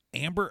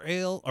amber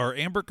ale or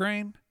amber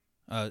grain.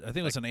 I think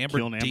it was an amber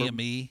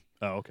DME.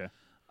 Oh, okay.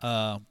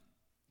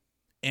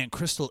 And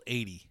Crystal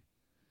 80.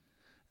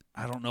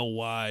 I don't know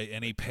why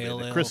any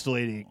pale ale. Crystal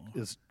 80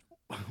 is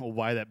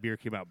why that beer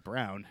came out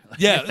brown.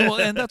 Yeah, well,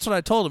 and that's what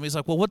I told him. He's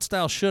like, well, what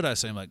style should I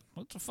say? I'm like,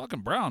 what's a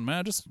fucking brown,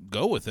 man? Just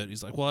go with it.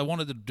 He's like, well, I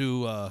wanted to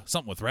do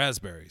something with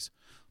raspberries.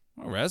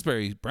 Well,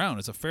 raspberry brown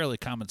is a fairly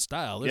common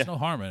style. There's no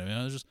harm in it.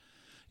 It was just,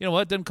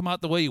 it didn't come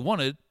out the way you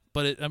wanted,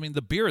 but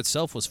the beer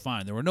itself was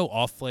fine. There were no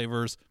off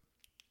flavors.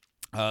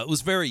 It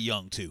was very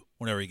young, too,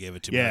 whenever he gave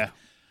it to me. Yeah.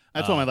 I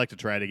told him I'd like to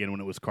try it again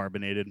when it was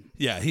carbonated.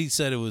 Yeah, he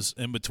said it was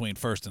in between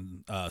first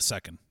and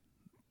second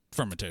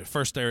fermentation.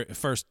 First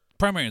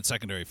primary and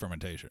secondary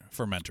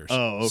fermenters.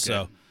 Oh,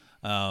 okay.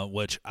 So,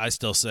 which I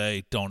still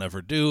say don't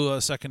ever do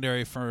a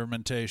secondary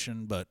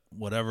fermentation, but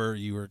whatever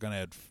you were going to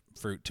add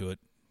fruit to it,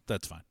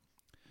 that's fine.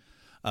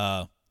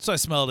 So I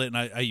smelled it, and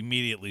I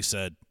immediately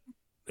said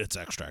it's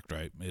extract,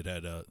 right? It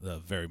had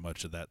very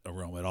much of that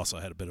aroma. It also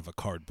had a bit of a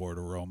cardboard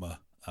aroma,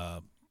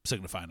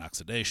 signifying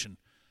oxidation.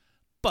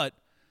 But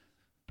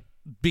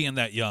being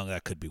that young,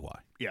 that could be why.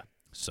 Yeah.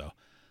 So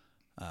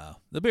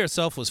the beer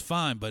itself was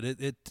fine, but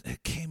it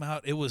came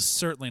out. It was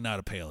certainly not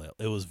a pale ale.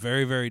 It was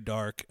very, very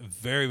dark,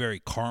 very, very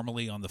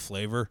caramely on the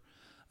flavor.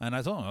 And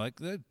I told him, like,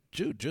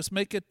 dude, just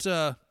make it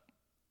a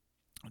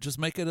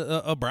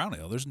brown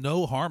ale. There's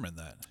no harm in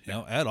that,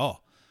 at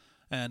all.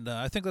 And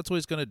I think that's what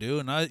he's going to do.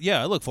 And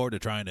I look forward to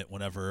trying it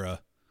whenever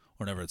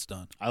it's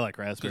done. I like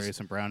raspberries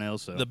and brown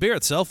ales. So the beer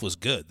itself was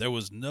good. There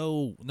was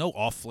no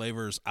off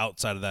flavors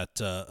outside of that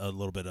a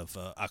little bit of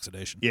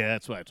oxidation. Yeah,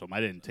 that's what I told him.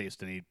 I didn't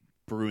taste any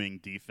brewing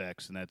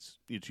defects, and it's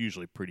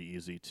usually pretty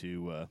easy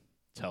to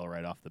tell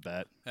right off the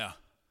bat. Yeah.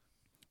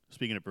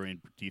 Speaking of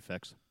brewing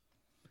defects,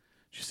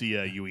 did you see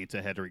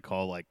Uinta had to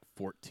recall like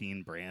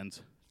 14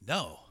 brands?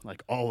 No.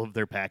 Like all of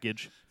their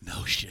package.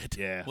 No shit.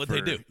 Yeah. What'd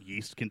they do?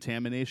 Yeast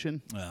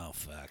contamination. Oh,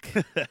 fuck.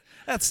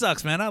 That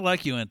sucks, man. I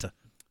like Uinta.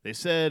 They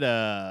said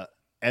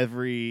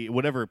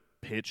whatever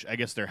pitch, I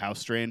guess their house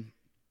strain,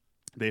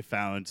 they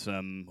found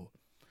some.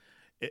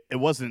 It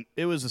was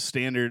a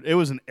standard. It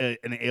was an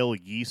ale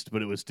yeast,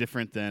 but it was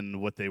different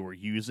than what they were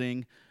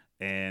using,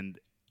 and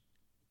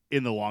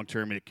in the long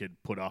term, it could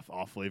put off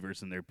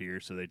flavors in their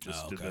beer. So they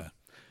just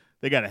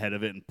they got ahead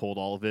of it and pulled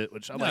all of it,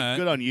 which I'm like,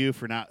 good on you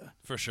for not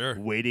for sure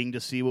waiting to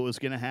see what was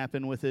going to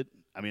happen with it.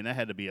 I mean, that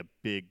had to be a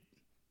big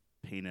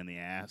pain in the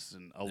ass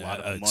and a lot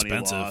of money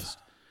lost.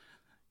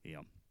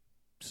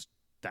 Just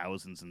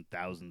thousands and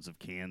thousands of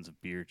cans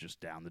of beer just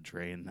down the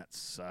drain. That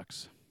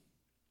sucks.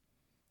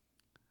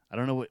 I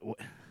don't know what you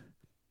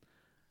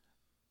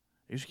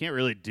just can't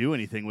really do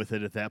anything with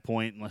it at that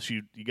point unless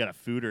you got a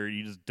foeder.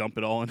 You just dump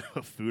it all into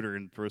a foeder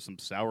and throw some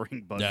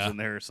souring bugs in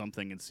there or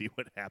something and see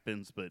what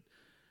happens. But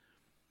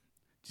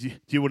do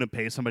you want to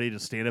pay somebody to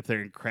stand up there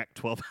and crack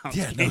 12-ounce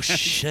cans no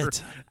shit.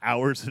 for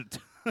hours at a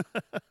time?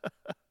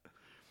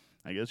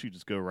 I guess you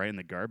just go right in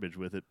the garbage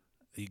with it.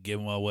 You give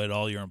them away to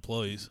all your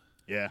employees.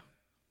 Yeah.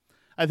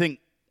 I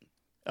think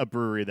a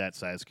brewery that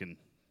size can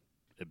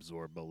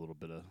absorb a little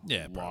bit of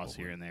loss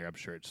here and there. I'm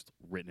sure it's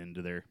written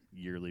into their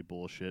yearly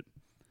bullshit.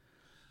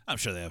 I'm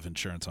sure they have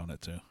insurance on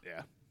it, too.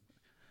 Yeah.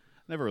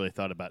 Never really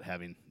thought about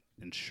having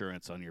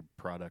insurance on your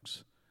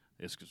products.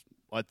 It's 'cause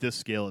at this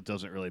scale, it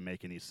doesn't really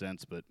make any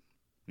sense, but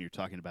when you're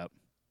talking about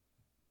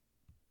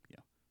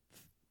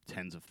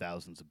tens of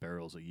thousands of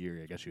barrels a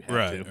year, I guess you have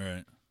to.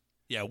 Right.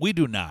 Yeah, we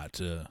do not.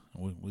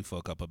 We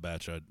fuck up a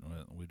batch.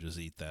 We just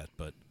eat that,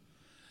 but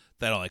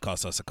that only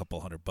costs us a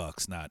couple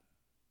 $100, not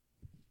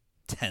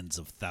tens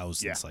of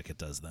thousands like it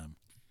does them.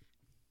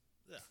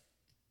 Yeah.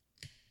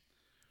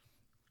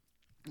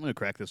 I'm going to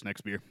crack this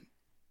next beer.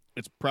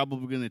 It's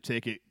probably going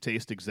to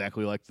taste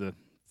exactly like the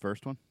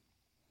first one.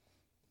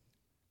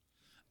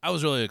 I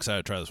was really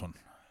excited to try this one.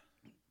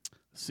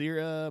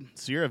 Sierra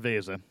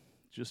Veza,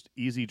 just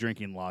easy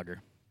drinking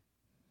lager.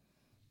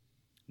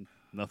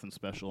 Nothing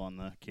special on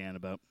the can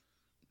about.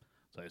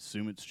 So I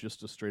assume it's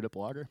just a straight up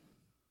lager.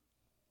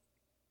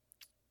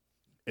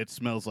 It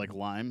smells like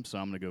lime, so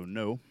I'm going to go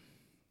no.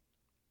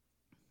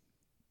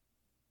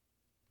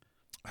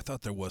 I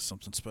thought there was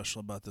something special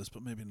about this,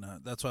 but maybe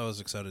not. That's why I was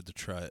excited to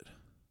try it.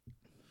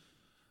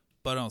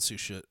 But I don't see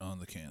shit on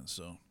the can,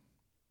 so.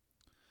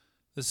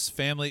 This is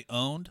family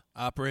owned,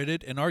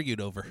 operated, and argued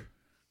over.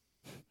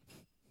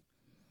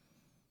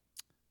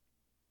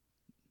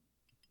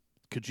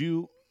 Could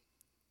you...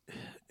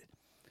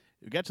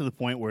 It got to the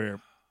point where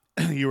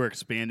you were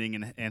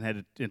expanding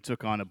and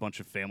took on a bunch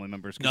of family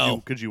members.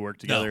 Could you work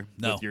together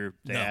with your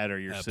dad or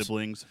your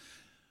siblings?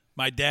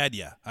 My dad,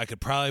 yeah. I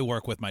could probably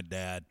work with my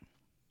dad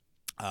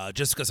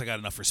just because I got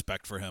enough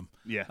respect for him.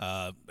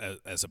 Yeah.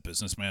 As a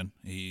businessman.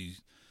 He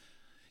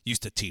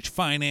used to teach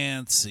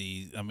finance.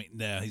 He's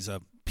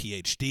a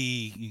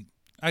PhD.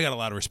 I got a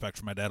lot of respect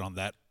for my dad on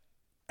that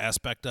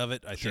aspect of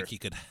it. I think he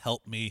could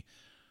help me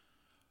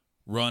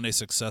run a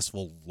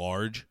successful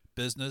large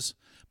business.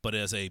 But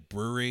as a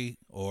brewery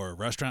or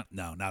restaurant,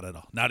 no, not at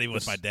all. Not even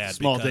with my dad.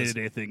 Small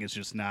day-to-day thing is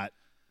just not,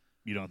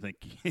 you don't think.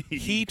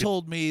 He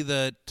told me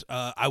that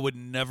I would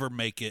never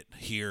make it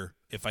here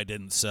if I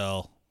didn't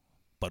sell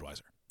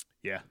Budweiser.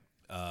 Yeah.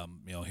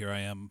 Here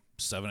I am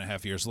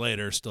 7.5 years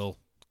later, still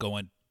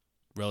going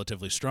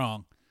relatively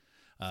strong.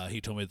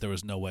 He told me that there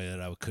was no way that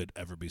I could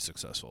ever be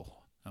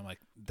successful. I'm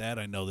like, Dad,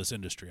 I know this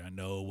industry. I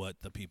know what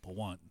the people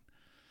want.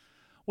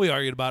 We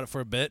argued about it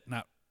for a bit.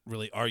 Not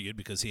really argued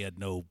because he had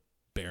no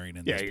bearing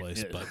in this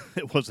place, but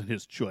it wasn't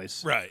his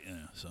choice, right?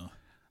 Yeah, so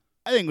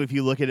I think if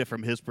you look at it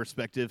from his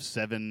perspective,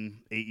 7-8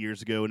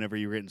 years ago, whenever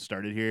you were getting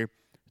started here,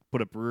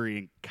 put a brewery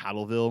in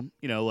Cottleville,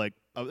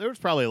 there was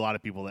probably a lot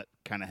of people that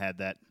kind of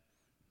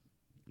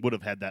would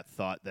have had that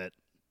thought that,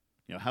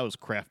 how is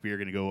craft beer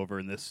going to go over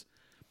in this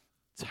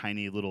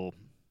tiny little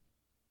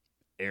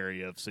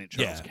area of St.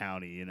 Charles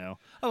County? A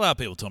lot of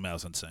people told me I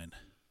was insane.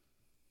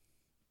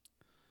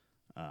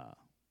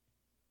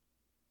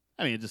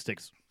 It just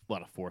takes a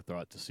lot of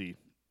forethought to see,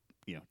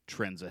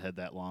 trends ahead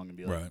that long and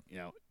be like,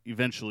 right.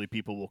 Eventually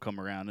people will come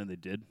around, and they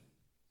did.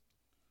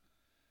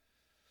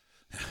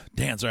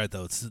 Dan's right,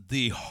 though. It's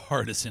the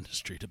hardest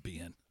industry to be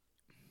in.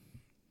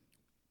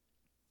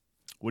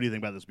 What do you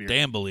think about this beer?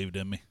 Dan believed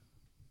in me.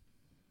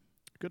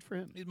 Good for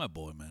him. He's my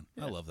boy, man.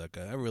 Yeah. I love that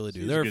guy. I really do.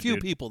 He's there are a few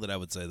dude. people that I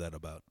would say that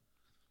about.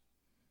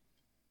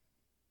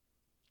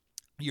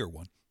 You're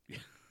one.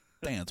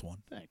 Dan's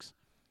one. Thanks.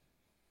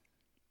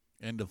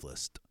 End of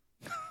list.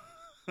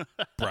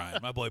 Brian,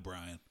 my boy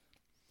Brian.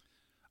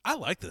 I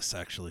like this,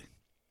 actually.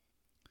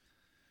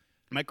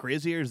 Am I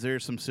crazy, or is there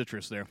some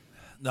citrus there?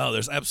 No,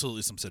 there's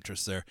absolutely some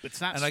citrus there.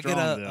 It's not and strong,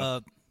 I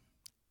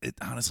get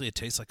honestly, it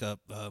tastes like a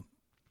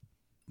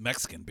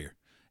Mexican beer.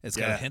 It's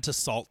got a hint of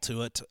salt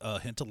to it, a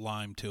hint of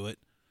lime to it.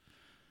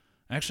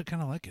 I actually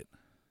kind of like it.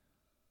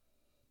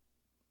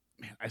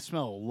 Man, I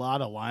smell a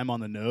lot of lime on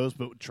the nose,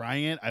 but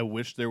trying it, I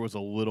wish there was a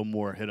little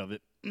more hit of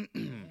it.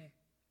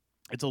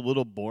 It's a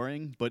little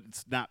boring, but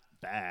it's not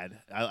bad.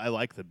 I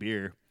like the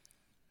beer.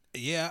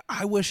 Yeah,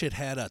 I wish it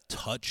had a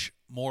touch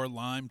more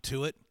lime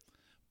to it,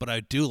 but I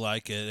do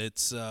like it.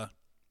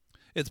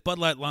 It's Bud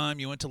Light Lime.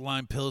 You went to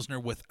Lime Pilsner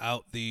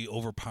without the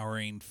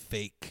overpowering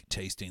fake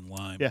tasting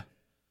lime. Yeah.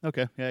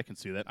 Okay. Yeah, I can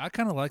see that. I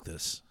kind of like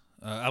this.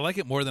 I like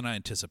it more than I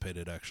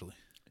anticipated, actually.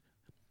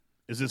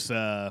 Is this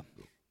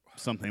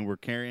something we're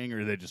carrying, or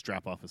do they just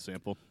drop off a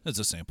sample? It's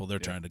a sample. They're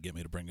trying to get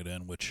me to bring it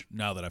in, which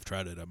now that I've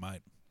tried it, I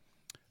might.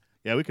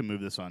 Yeah, we can move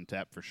this on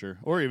tap for sure,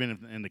 or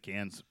even in the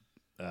cans.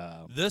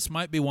 This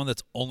might be one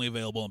that's only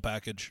available in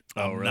package.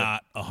 I'm really?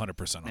 Not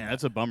 100% on Yeah, that.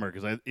 that's a bummer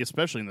because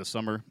especially in the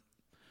summer.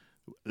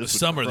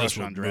 This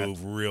would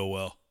move real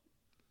well.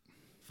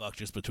 Fuck,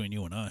 just between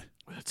you and I.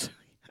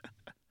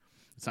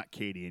 It's not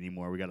Katie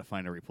anymore. We got to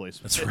find a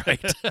replacement. That's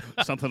right.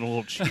 Something a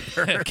little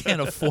cheaper. I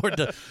can't afford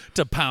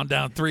to pound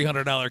down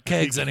 $300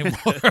 kegs anymore.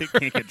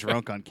 Can't get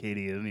drunk on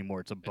Katie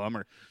anymore. It's a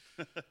bummer.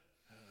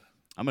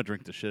 I'm gonna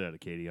drink the shit out of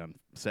Katie on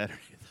Saturday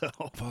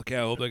though. Fuck yeah!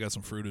 I hope they got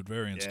some fruited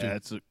variants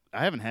too.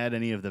 I haven't had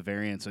any of the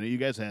variants. I know you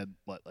guys had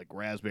what, like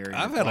raspberry.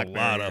 I've had a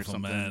lot of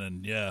them, man,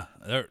 and yeah,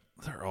 they're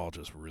all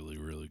just really,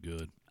 really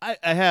good. I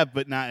have,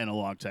 but not in a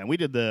long time. We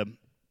did the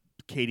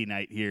Katie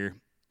night here.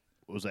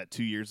 What was that,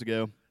 2 years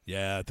ago?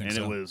 Yeah, I think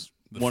so. And it was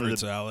one of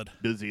the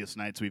busiest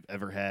nights we've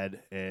ever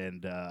had,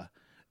 and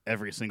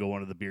every single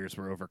one of the beers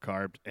were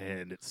overcarbed,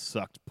 and it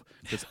sucked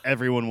because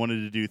everyone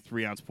wanted to do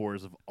 3-ounce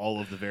pours of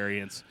all of the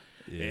variants.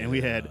 Yeah. And we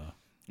had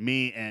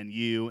me and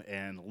you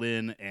and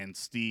Lynn and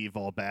Steve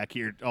all back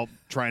here, all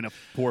trying to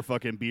pour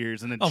fucking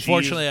beers. And then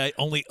unfortunately, I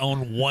only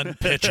own one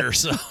pitcher,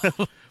 so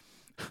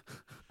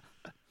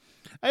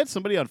I had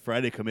somebody on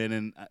Friday come in,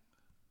 and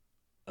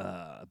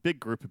a big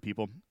group of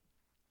people,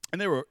 and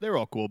they were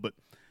all cool, but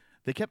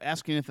they kept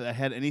asking if I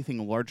had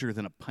anything larger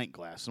than a pint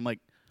glass. I'm like,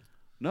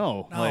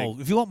 no.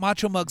 If you want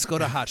Macho Mugs, go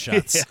to Hot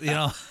Shots. Yeah. You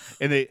know,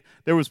 and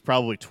there was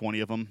probably 20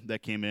 of them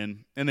that came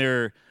in, and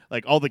they're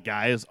like, all the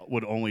guys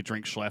would only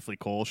drink Schlafly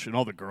Kolsch, and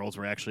all the girls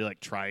were actually like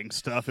trying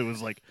stuff. It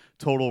was like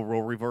total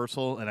role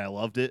reversal, and I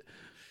loved it.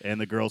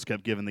 And the girls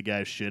kept giving the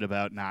guys shit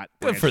about not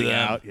branching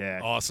out. Yeah,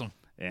 awesome.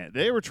 And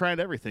they were trying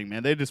everything,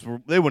 man.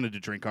 They wanted to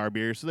drink our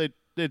beer, so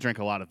they drank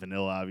a lot of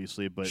vanilla,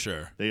 obviously, but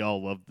sure. They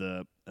all loved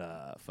the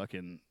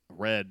fucking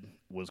red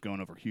was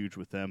going over huge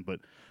with them, but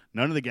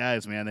none of the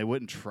guys, man, they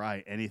wouldn't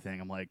try anything.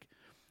 I'm like,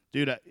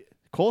 dude,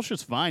 Kolsch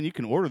is fine. You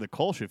can order the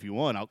Kolsch if you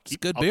want. I'll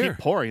keep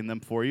pouring them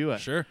for you.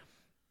 Sure.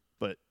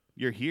 But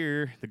you're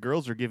here. The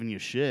girls are giving you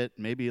shit.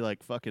 Maybe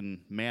like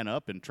fucking man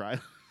up and try.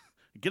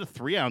 Get a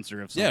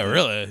 3-ouncer of something. Yeah,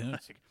 really.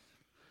 Like,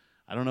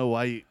 I don't know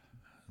why you.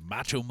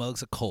 Macho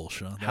Mugs of Kolsch.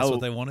 Huh? That's what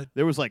they wanted?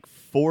 There was like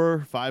 4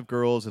 or 5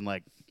 girls and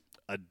like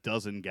a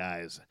dozen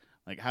guys.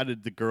 Like, how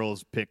did the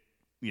girls pick?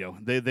 You know,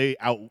 they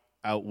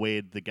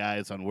outweighed the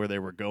guys on where they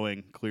were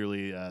going.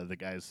 Clearly, the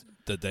guys.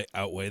 Did they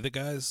outweigh the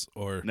guys,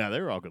 or no?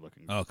 They were all good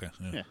looking. Oh, okay,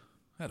 yeah.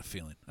 I had a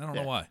feeling. I don't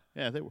know why.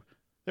 Yeah, they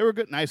were a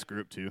good, nice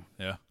group too.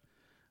 Yeah.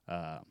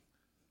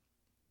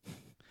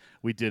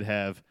 We did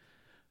have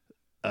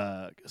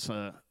a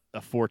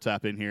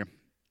 4-top in here.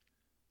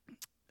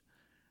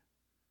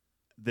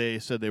 They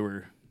said they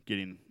were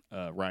getting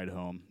a ride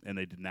home, and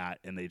they did not,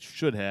 and they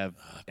should have,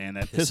 and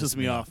that pisses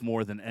me off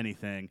more than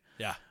anything.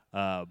 Yeah.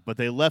 But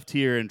they left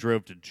here and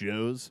drove to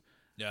Joe's.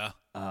 Yeah.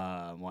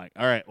 I'm like,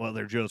 all right, well,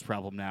 they're Joe's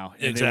problem now.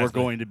 And exactly. They were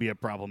going to be a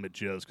problem at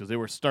Joe's because they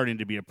were starting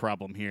to be a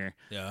problem here.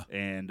 Yeah.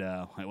 And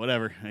like,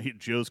 whatever.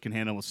 Joe's can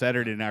handle a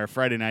Saturday night or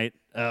Friday night.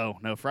 Oh,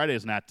 no, Friday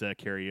is not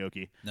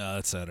karaoke. No,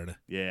 that's Saturday.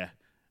 Yeah.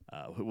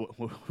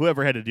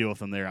 Whoever had to deal with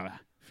them there, I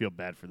feel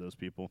bad for those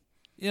people.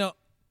 You know,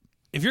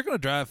 if you're going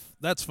to drive,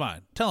 that's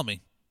fine. Tell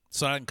me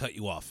so I can cut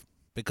you off.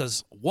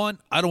 Because, 1,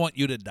 I don't want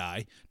you to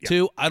die. Yeah.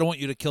 2, I don't want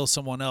you to kill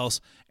someone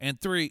else.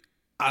 And 3,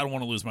 I don't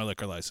want to lose my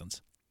liquor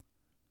license.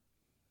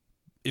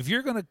 If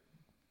you're going to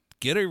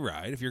get a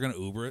ride, if you're going to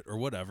Uber it or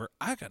whatever,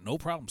 I got no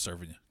problem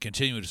serving you,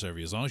 continuing to serve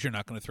you, as long as you're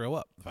not going to throw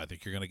up. If I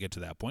think you're going to get to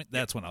that point,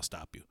 that's when I'll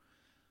stop you.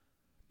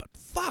 But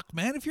fuck,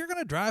 man, if you're going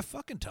to drive,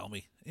 fucking tell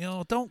me. You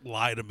know, don't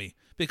lie to me,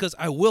 because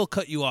I will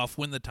cut you off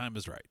when the time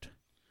is right.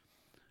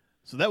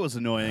 So that was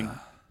annoying,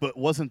 but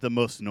wasn't the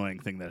most annoying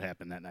thing that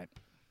happened that night.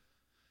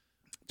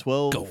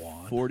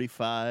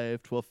 12:45,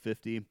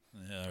 12:50.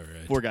 Yeah, all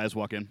right. 4 guys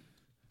walk in.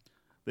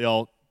 They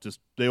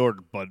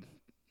ordered Bud.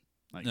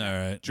 Like, all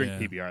right. drink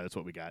PBR. That's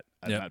what we got.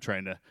 I'm not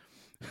trying to.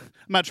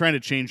 not trying to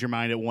change your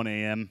mind at 1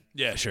 a.m.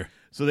 Yeah, sure.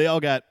 So they all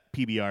got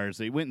PBRs.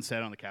 They went and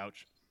sat on the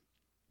couch.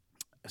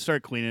 I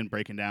started cleaning,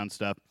 breaking down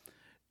stuff.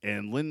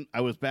 And Lynn,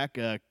 I was back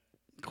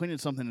cleaning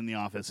something in the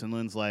office, and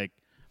Lynn's like,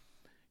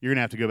 "You're going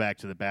to have to go back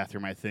to the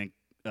bathroom, I think.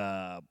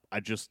 I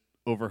just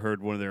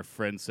overheard one of their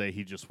friends say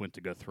he just went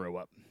to go throw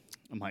up."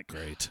 I'm like,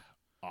 great.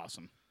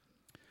 Awesome.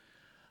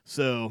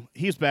 So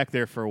he's back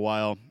there for a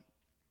while.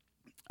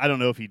 I don't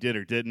know if he did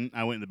or didn't.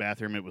 I went in the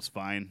bathroom. It was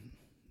fine.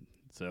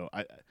 So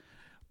I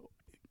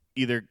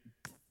either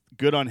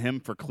good on him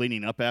for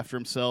cleaning up after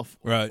himself,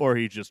 right, or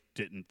he just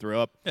didn't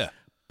throw up. Yeah.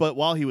 But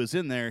while he was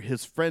in there,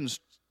 his friends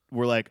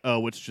were like, "Oh,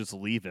 let's just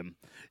leave him."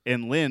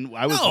 And Lynn,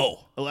 I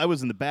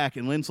was in the back,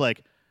 and Lynn's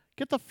like,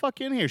 "Get the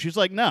fuck in here." She's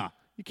like, "No,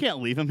 you can't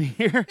leave him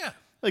here. Yeah.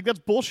 Like, that's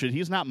bullshit.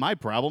 He's not my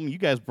problem. You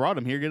guys brought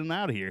him here. Get him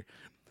out of here."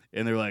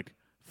 And they're like,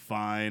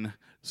 "Fine."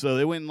 So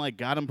they went and like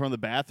got him from the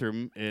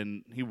bathroom,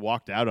 and he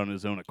walked out on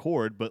his own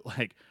accord. But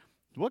like,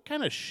 what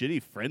kind of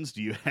shitty friends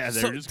do you have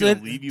that are just going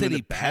to leave you in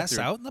the bathroom? Did he pass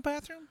out in the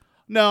bathroom?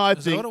 No, I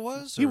think think that what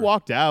it was. He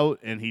walked out,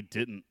 and he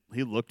didn't.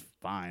 He looked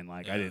fine.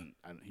 Like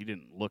he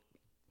didn't look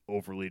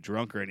overly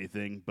drunk or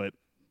anything. But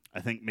I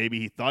think maybe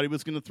he thought he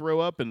was going to throw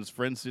up, and his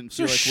friends didn't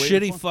feel like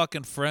shitty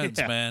fucking friends,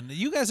 man.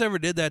 You guys ever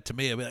did that to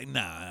me? I'd be like,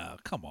 nah,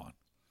 come on.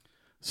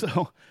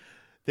 So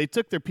they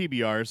took their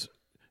PBRs.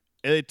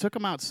 And they took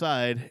them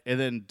outside and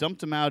then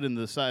dumped them out in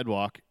the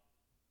sidewalk,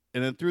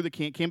 and then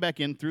came back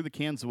in, threw the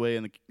cans away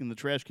in the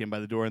trash can by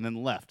the door, and then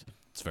left.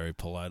 It's very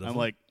polite of him. I'm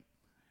like,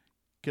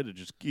 he could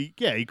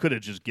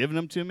have just given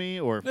them to me,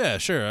 or yeah,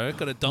 sure, I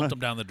could have dumped them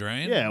down the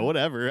drain. Yeah,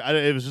 whatever.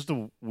 It was just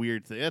a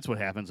weird thing. That's what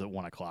happens at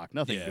 1 o'clock.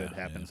 Nothing good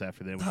happens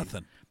after that.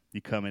 Nothing.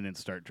 You come in and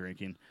start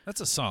drinking.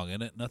 That's a song,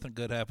 isn't it? Nothing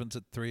good happens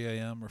at 3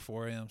 a.m. or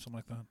 4 a.m., something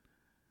like that.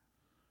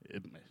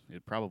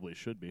 It probably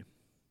should be.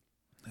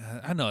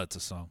 I know it's a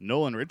song.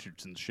 Nolan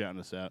Richardson's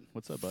shouting us out.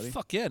 What's up, buddy?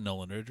 Fuck yeah,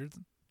 Nolan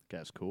Richardson.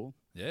 Guy's cool.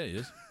 Yeah, he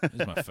is.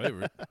 He's my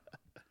favorite.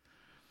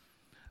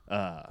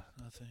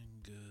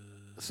 Nothing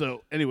good.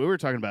 So, anyway, we were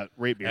talking about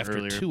rape beer after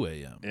earlier. 2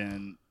 a.m.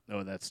 And,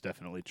 that's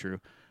definitely true.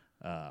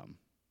 How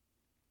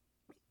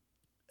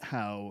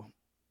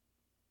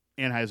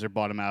Anheuser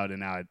bought them out,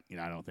 and now,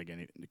 I don't think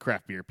any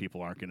craft beer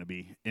people aren't going to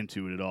be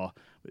into it at all.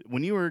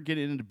 When you were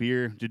getting into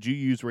beer, did you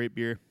use rape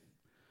beer?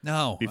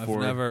 No,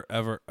 before? I've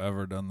never,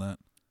 ever done that.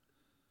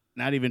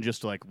 Not even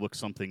just to like look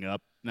something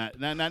up, not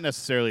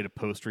necessarily to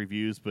post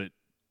reviews, but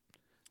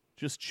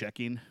just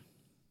checking.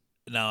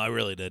 No, I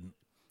really didn't.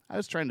 I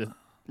was trying to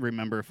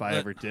remember if I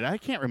ever did. I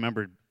can't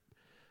remember.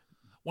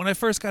 When I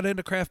first got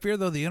into craft beer,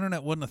 though, the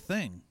internet wasn't a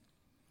thing.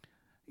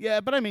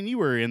 Yeah, but I mean, you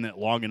were in it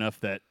long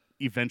enough that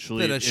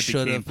eventually it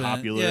became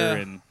popular. Yeah.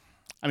 And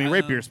I mean,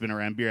 rape beer's been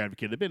around. Beer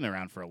Advocate, they've been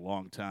around for a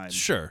long time.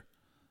 Sure.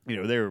 They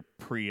were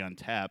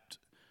pre-Untapped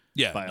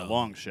by a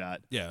long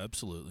shot. Yeah,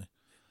 absolutely.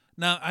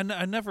 No, I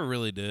never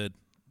really did.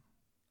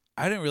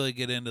 I didn't really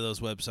get into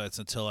those websites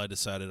until I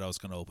decided I was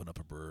going to open up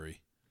a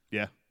brewery.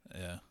 Yeah.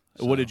 Yeah.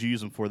 So what did you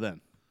use them for then?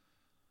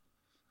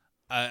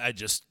 I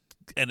just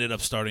ended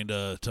up starting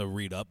to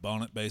read up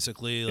on it,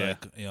 basically.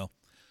 Like,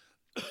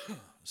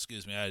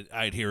 excuse me,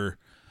 I'd hear,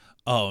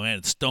 "Oh, man,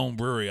 it's Stone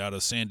Brewery out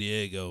of San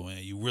Diego,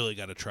 man. You really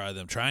got to try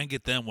them. Try and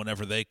get them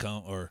whenever they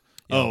come." Or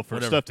for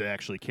whatever. Stuff to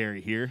actually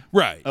carry here?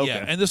 Right, okay.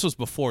 Yeah. And this was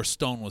before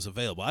Stone was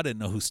available. I didn't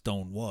know who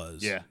Stone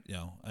was. Yeah.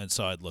 And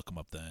so I'd look them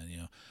up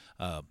then,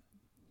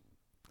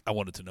 I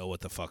wanted to know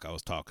what the fuck I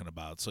was talking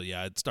about. So,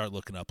 yeah, I'd start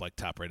looking up, like,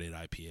 top-rated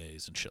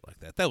IPAs and shit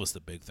like that. That was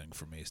the big thing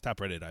for me, is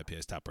top-rated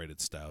IPAs,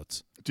 top-rated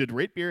stouts. Did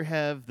Rate Beer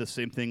have the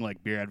same thing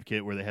like Beer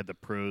Advocate where they had the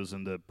pros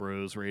and the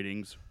bros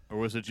ratings? Or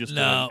was it just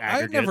No, an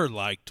aggregate? I never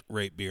liked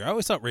Rate Beer. I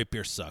always thought Rate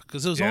Beer sucked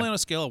because it was only on a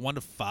scale of 1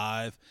 to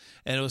 5,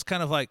 and it was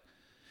kind of like,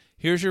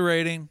 here's your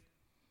rating,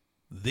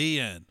 the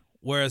end.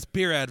 Whereas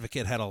Beer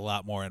Advocate had a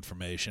lot more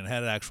information,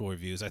 had actual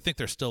reviews. I think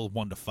they're still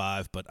 1 to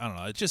 5, but I don't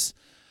know. I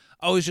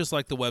always just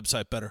liked the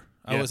website better.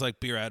 I always liked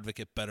Beer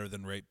Advocate better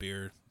than Rate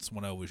Beer. It's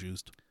one I always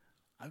used.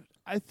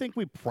 I think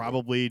we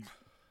probably,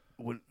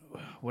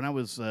 when I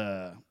was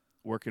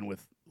working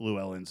with Lou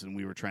Ellens and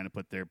we were trying to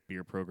put their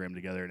beer program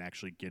together and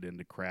actually get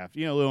into craft.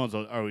 Lou Ellens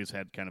always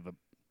had kind of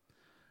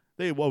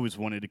they always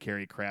wanted to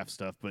carry craft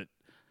stuff, but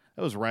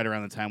that was right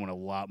around the time when a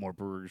lot more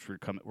brewers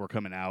were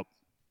coming out.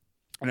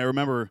 And I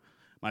remember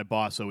my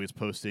boss always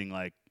posting,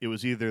 like, it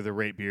was either the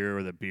Rate Beer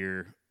or the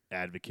Beer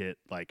Advocate,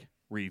 like,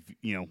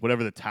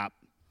 whatever the top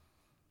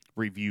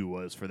review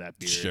was for that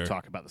beer. Sure.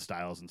 Talk about the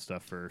styles and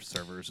stuff for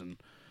servers and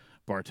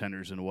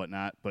bartenders and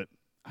whatnot. But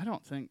I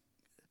don't think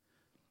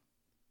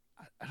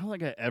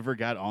I ever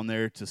got on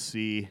there to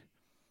see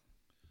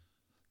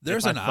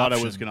There's if an I thought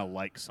option. I was going to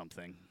like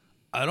something.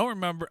 I don't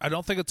remember. I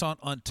don't think it's on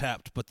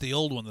Untapped, but the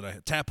old one that I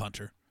had, Tap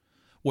Hunter,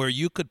 where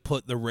you could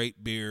put the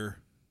Rate Beer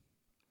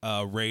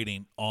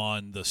rating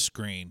on the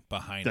screen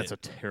behind That's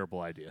it. a terrible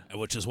idea.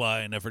 Which is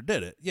why I never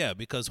did it. Yeah,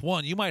 because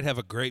one, you might have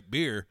a great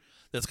beer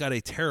that's got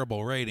a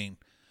terrible rating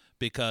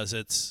because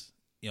it's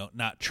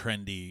not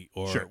trendy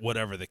or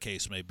whatever the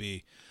case may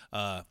be.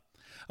 I'll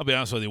be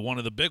honest with you. One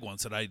of the big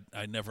ones that I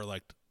never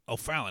liked,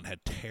 O'Fallon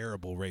had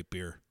terrible Rate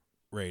Beer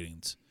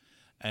ratings,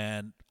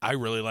 And I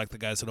really like the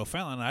guys at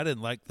O'Fallon. I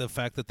didn't like the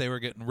fact that they were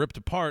getting ripped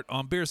apart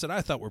on beers that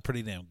I thought were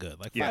pretty damn good.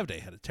 Like 5 Day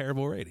had a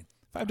terrible rating.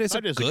 5 Day's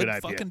a good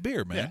fucking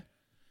beer, man. Yeah.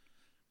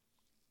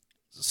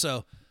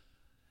 So,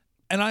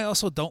 and I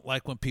also don't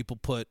like when people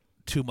put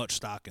too much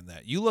stock in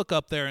that. You look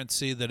up there and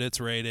see that it's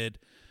rated,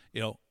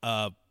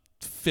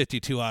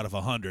 52 out of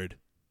 100.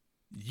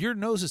 Your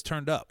nose is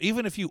turned up.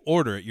 Even if you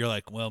order it, you're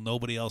like, well,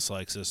 nobody else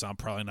likes this. I'm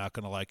probably not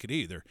going to like it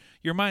either.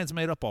 Your mind's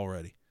made up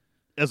already.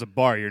 As a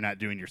bar, you're not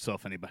doing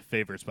yourself any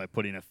favors by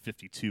putting a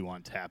 52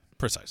 on tap.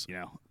 Precisely.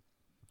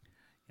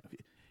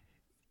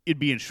 It'd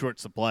be in short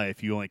supply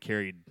if you only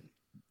carried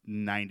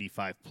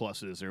 95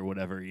 pluses or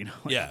whatever.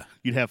 Yeah.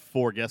 You'd have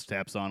 4 guest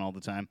taps on all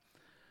the time.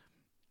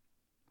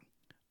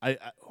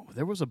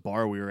 There was a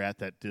bar we were at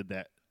that did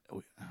that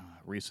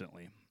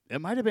recently.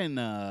 It might have been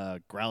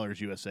Growlers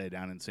USA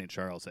down in St.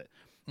 Charles.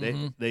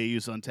 They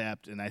use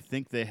Untapped, and I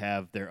think they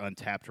have their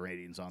Untapped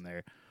ratings on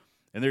there.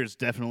 And there's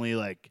definitely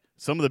like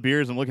some of the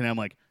beers I'm looking at, I'm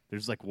like,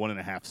 there's like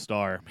 1.5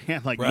 star.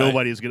 Man, like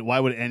nobody's gonna. Why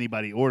would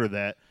anybody order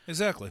that?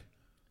 Exactly.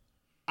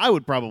 I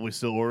would probably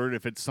still order it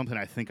if it's something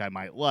I think I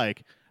might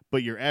like.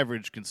 But your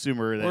average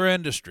consumer, or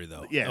industry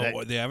though, yeah,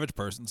 the average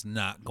person's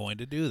not going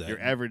to do that. Your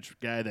average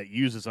guy that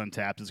uses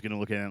Untapped is going to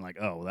look at it and like,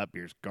 oh, well, that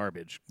beer's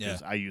garbage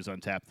because I use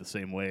Untapped the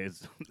same way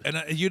as.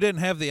 And you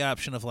didn't have the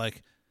option of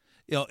like,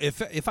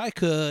 if I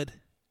could,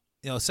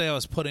 say I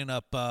was putting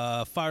up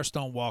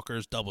Firestone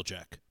Walker's Double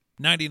Jack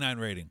 99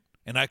 rating,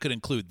 and I could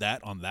include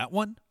that on that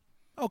one.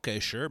 Okay,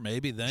 sure,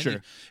 maybe then you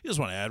just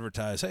want to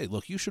advertise. Hey,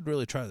 look, you should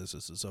really try this.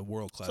 This is a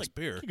world class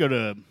beer. You go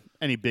to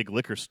any big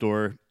liquor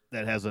store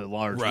that has a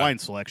large wine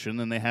selection,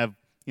 and they have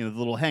the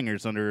little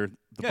hangers under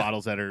the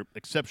bottles that are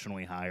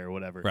exceptionally high or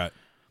whatever. Right.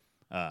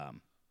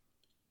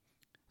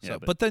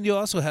 But then you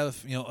also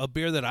have a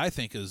beer that I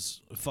think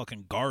is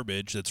fucking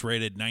garbage that's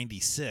rated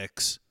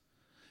 96,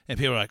 and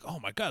people are like,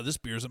 "Oh my god, this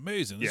beer is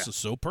amazing. This is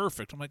so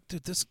perfect." I'm like,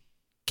 dude, this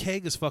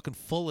keg is fucking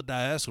full of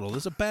diacetyl.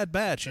 This is a bad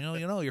batch.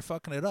 You're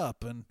fucking it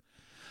up. And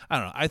I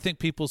don't know. I think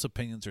people's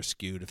opinions are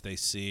skewed if they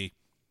see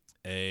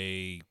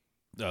a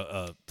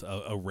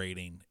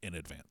rating in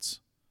advance.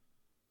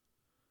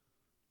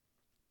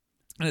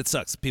 And it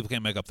sucks. People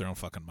can't make up their own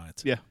fucking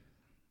minds. Yeah.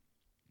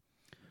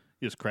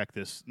 You just crack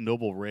this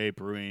Noble Ray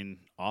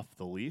Brewing Off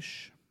the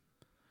Leash.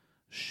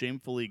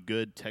 Shamefully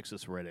good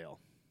Texas Red Ale.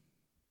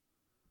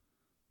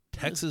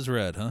 Texas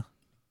Red, huh?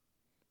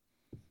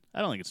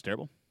 I don't think it's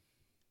terrible.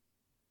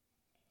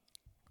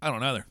 I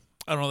don't either.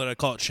 I don't know that I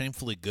call it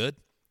shamefully good.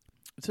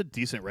 It's a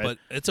decent red. But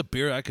it's a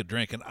beer I could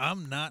drink, and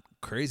I'm not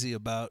crazy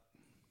about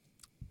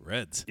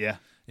reds. Yeah.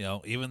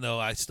 Even though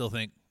I still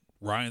think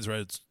Ryan's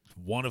Red's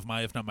one of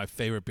my, if not my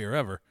favorite beer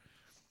ever,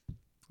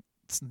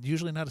 it's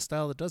usually not a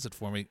style that does it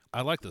for me.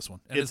 I like this one.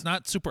 And it's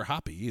not super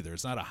hoppy either.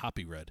 It's not a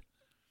hoppy red.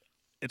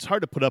 It's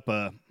hard to put up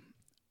a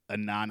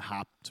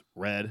non-hopped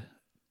red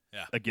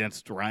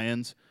against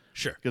Ryan's.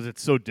 Sure. Because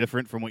it's so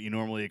different from what you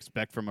normally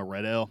expect from a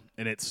red ale,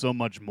 and it's so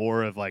much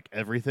more of, like,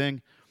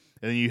 everything.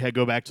 And then you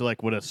go back to,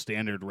 like, what a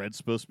standard red's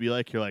supposed to be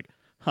like. You're like,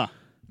 huh.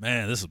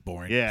 Man, this is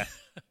boring. Yeah.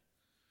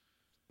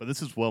 But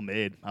this is well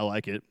made. I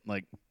like it.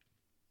 Like,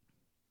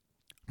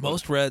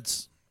 most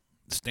reds,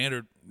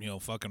 standard,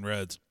 fucking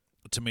reds,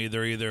 to me,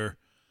 they're either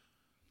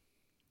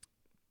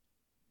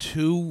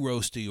too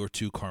roasty or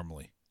too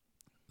caramely.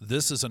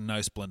 This is a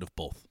nice blend of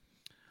both.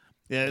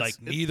 Yeah,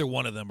 like neither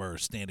one of them are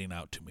standing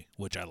out to me,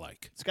 which I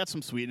like. It's got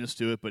some sweetness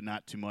to it, but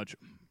not too much.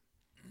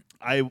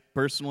 I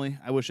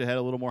wish it had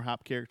a little more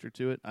hop character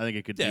to it. I think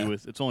it could do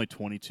with. It's only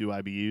 22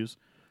 IBUs.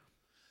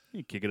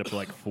 You kick it up to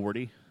like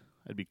 40.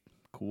 That'd be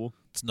cool.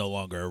 It's no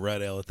longer a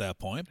red ale at that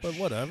point, but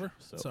whatever.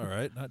 So. It's all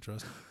right. Not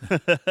trust.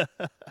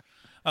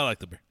 I like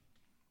the beer.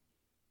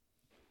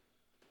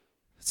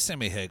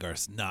 Sammy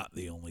Hagar's not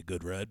the only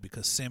good red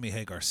because Sammy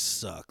Hagar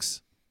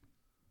sucks.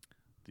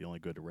 The only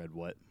good red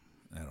what?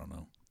 I don't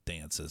know.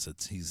 Dan says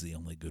he's the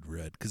only good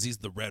red because he's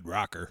the red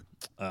rocker.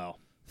 Oh.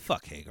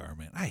 Fuck Hagar,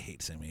 man. I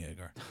hate Sammy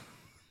Hagar.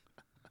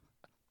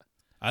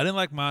 I didn't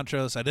like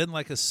Montrose. I didn't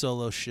like his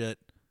solo shit.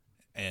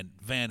 And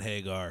Van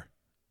Hagar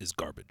is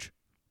garbage.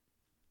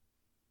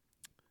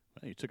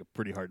 Well, you took a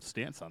pretty hard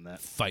stance on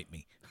that. Fight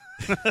me.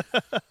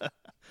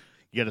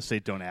 You got to say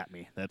don't at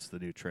me. That's the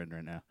new trend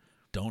right now.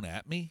 Don't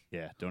at me?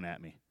 Yeah, don't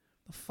at me.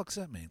 The fuck's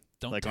that mean?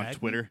 Don't like tag on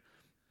Twitter.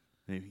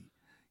 Me?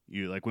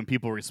 You like when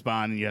people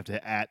respond and you have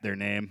to at their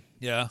name.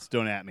 Yeah. It's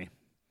don't at me.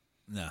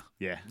 No.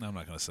 Yeah. No, I'm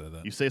not going to say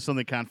that. You say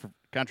something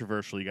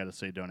controversial, you got to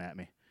say don't at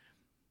me.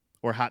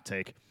 Or hot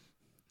take.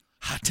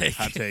 Hot take.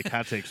 Hot take.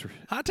 Hot takes.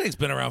 Hot take's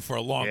been around for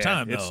a long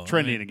time, though. It's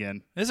trending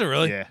again. Is it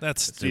really? Yeah.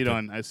 That's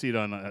stupid. I see it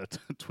on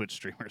Twitch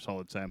streamers all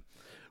the time.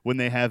 When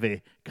they have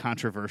a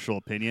controversial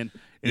opinion,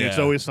 and it's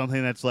always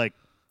something that's like,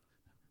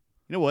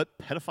 you know what?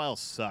 Pedophiles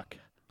suck.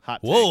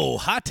 Hot take. Whoa,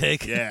 hot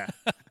take. Yeah.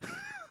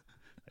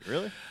 Like,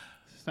 really?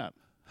 It's not.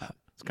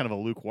 It's kind of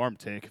a lukewarm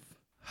take.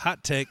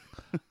 Hot take.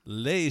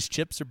 Lay's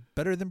chips are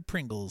better than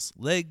Pringles.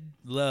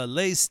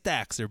 Lay's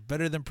stacks are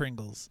better than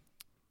Pringles.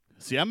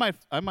 See, I might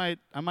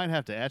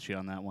have to at you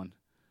on that one.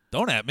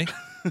 Don't at me.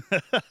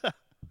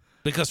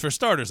 Because for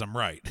starters, I'm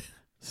right.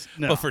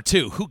 No. But for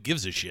 2, who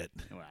gives a shit?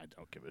 Well, I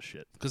don't give a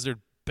shit. Because they're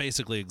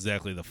basically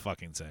exactly the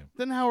fucking same.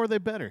 Then how are they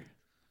better?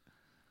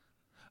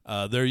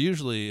 They're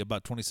usually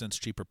about 20 cents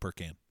cheaper per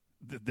can.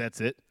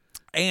 That's it?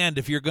 And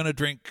if you're going to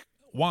drink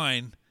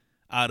wine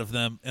out of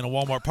them in a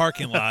Walmart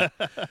parking lot,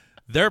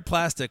 they're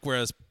plastic,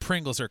 whereas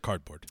Pringles are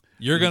cardboard.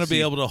 You're going to be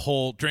able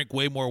to drink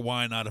way more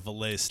wine out of a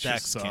Lay's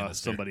Stacks canister.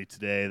 Just saw somebody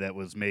today that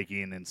was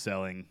making and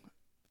selling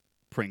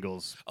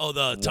Pringles. Oh,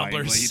 the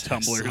tumblers.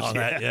 Tumblers.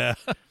 Yeah.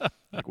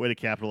 Like, way to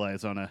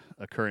capitalize on a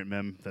current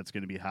meme that's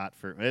going to be hot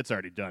for. It's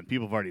already done.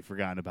 People have already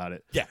forgotten about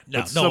it. Yeah,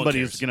 no,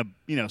 somebody's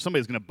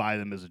gonna buy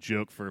them as a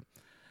joke for,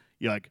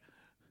 like,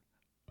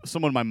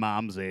 someone my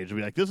mom's age will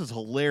be like, "This is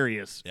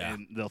hilarious,"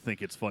 and they'll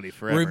think it's funny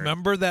forever.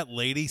 Remember that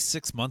lady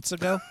 6 months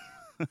ago?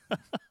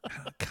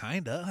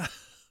 Kinda.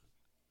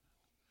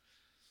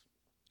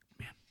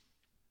 Man,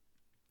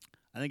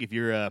 I think if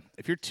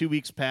you're 2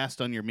 weeks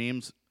past on your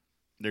memes,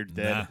 they're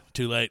dead. Nah,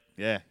 too late.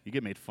 Yeah, you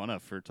get made fun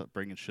of for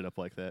bringing shit up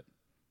like that.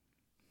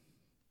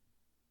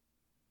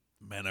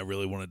 Man, I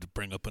really wanted to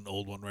bring up an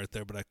old one right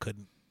there, but I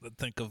couldn't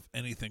think of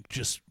anything.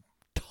 Just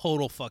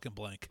total fucking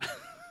blank.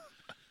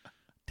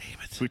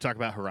 Damn it. Should we talk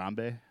about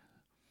Harambe?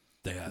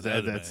 Yeah,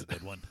 that's a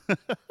good one.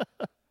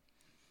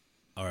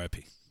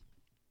 R.I.P.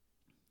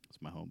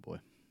 That's my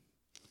homeboy.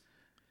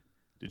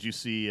 Did you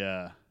see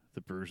the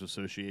Brewers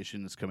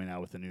Association is coming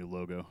out with a new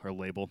logo or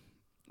label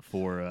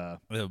for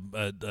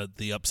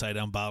the upside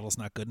down bottle's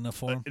not good enough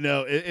for them?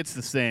 No, it's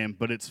the same,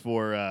 but it's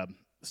for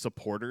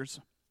supporters.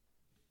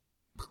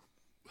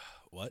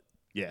 What?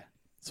 Yeah.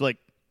 So, like,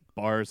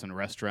 bars and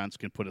restaurants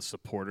can put a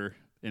supporter,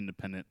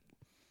 independent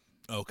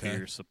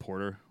beer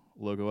supporter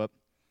logo up.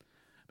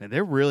 Man,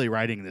 they're really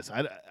writing this.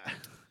 I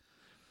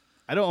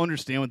don't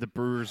understand what the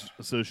Brewers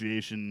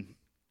Association,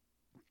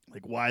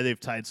 like, why they've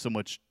tied so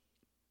much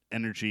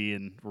energy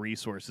and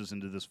resources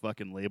into this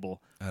fucking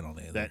label. I don't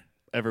either. That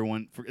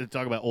everyone,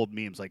 talk about old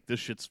memes, like,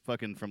 this shit's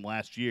fucking from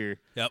last year.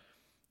 Yep.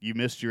 You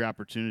missed your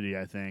opportunity,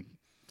 I think.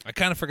 I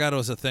kind of forgot it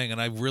was a thing, and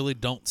I really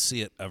don't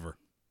see it ever.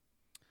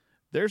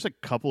 There's a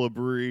couple of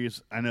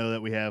breweries I know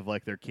that we have,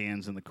 like, their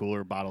cans in the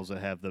cooler bottles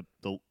that have the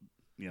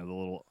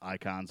little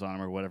icons on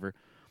them or whatever.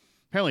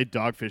 Apparently,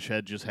 Dogfish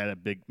Head just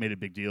made a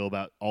big deal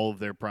about all of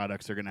their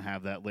products are going to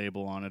have that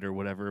label on it or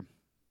whatever.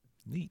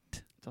 Neat.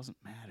 It doesn't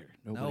matter.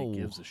 Nobody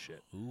gives a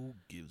shit. Who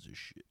gives a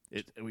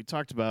shit? We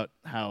talked about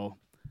how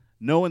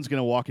no one's going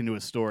to walk into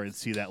a store and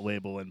see that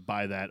label and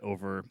buy that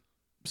over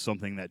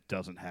something that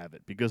doesn't have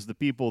it, because the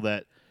people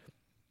that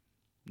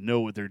know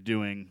what they're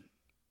doing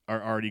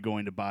are already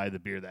going to buy the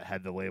beer that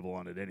had the label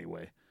on it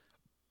anyway.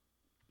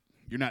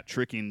 You're not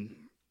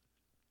tricking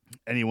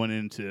anyone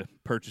into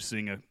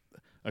purchasing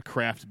a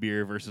craft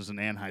beer versus an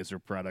Anheuser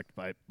product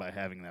by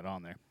having that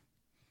on there.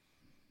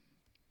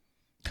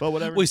 But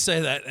whatever. We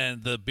say that,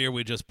 and the beer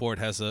we just poured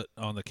has it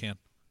on the can.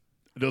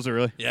 Does it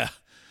really? Yeah.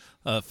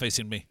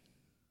 Facing me.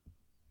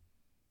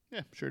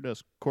 Yeah, sure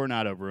does.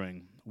 Coronado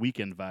Brewing.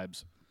 Weekend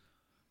vibes.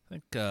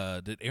 I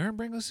think, did Aaron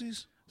bring us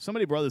these?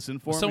 Somebody brought this in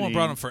for him. Someone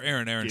brought them for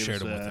Aaron. Aaron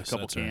shared them with us. A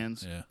couple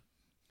cans. Right. Yeah.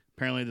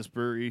 Apparently, this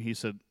brewery, he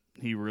said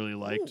he really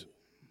liked.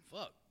 Ooh,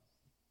 fuck.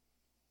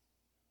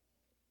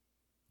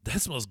 That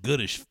smells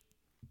goodish.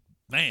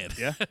 Man.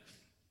 Yeah.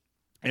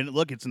 And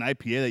look, it's an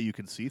IPA that you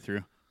can see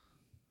through.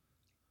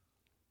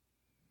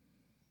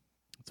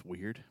 It's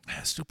weird.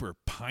 Super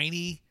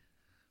piney.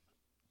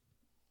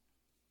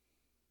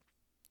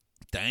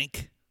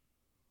 Dank.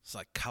 It's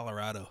like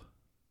Colorado.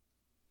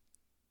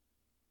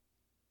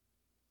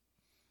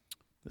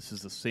 This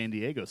is the San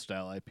Diego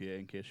style IPA,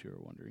 in case you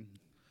were wondering.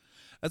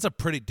 That's a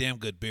pretty damn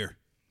good beer.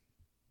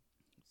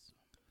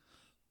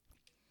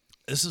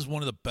 This is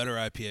one of the better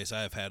IPAs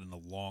I have had in a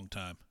long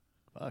time.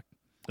 Fuck.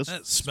 This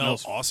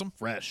smells awesome.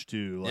 Fresh,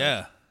 too. Like,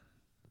 yeah.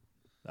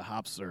 The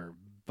hops are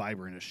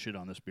vibrant as shit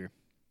on this beer.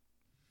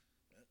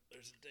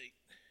 There's a date.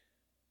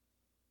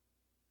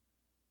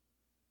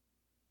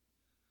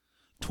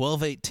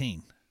 12/18.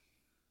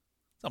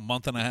 It's a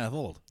month and a half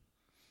old.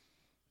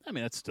 I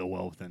mean, that's still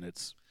well within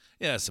its...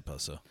 Yeah, I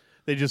suppose so.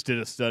 They just did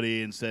a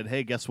study and said,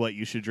 hey, guess what?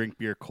 You should drink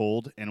beer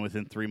cold, and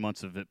within 3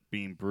 months of it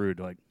being brewed,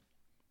 like,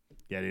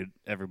 yeah, dude,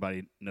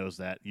 everybody knows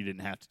that. You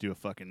didn't have to do a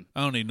fucking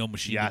I don't need no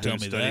machine to tell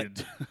me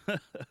that.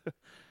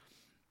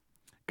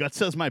 Gut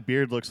says my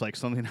beard looks like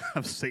something out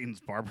of Satan's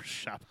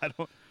barbershop. I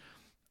don't...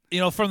 You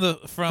know, from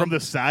the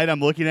side,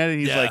 I'm looking at it,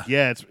 and he's like,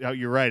 yeah,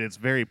 you're right. It's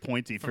very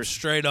pointy. From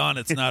straight on,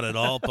 it's not at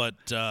all, but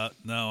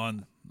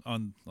no,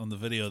 on the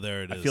video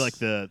there it is. I feel like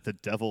the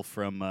devil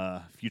from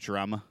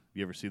Futurama.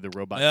 You ever see the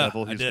robot yeah,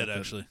 devil? I did,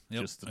 actually.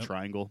 Yep. Just the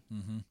triangle.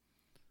 Mm-hmm.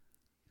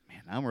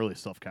 Man, I'm really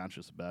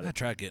self-conscious about it. I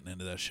tried getting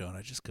into that show, and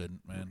I just couldn't,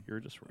 man. You're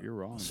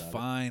wrong about it. It's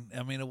fine.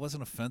 I mean, it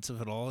wasn't offensive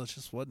at all. It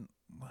just wasn't.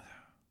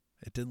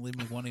 It didn't leave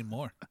me wanting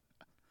more.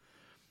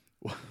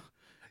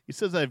 He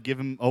says I've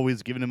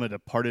always given him a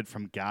departed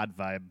from God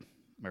vibe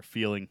or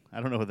feeling. I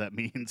don't know what that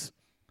means.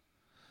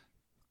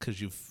 Because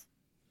you've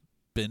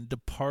been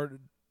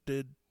departed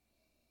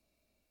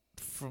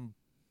from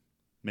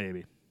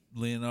maybe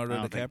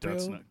Leonardo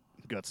DiCaprio?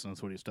 Guts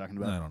knows what he's talking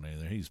about. I don't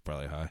either. He's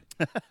probably high.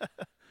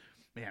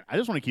 Man, I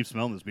just want to keep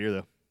smelling this beer,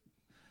 though.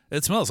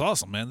 It smells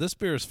awesome, man. This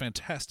beer is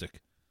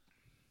fantastic.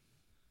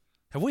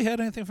 Have we had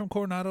anything from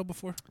Coronado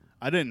before?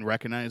 I didn't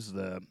recognize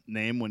the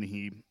name when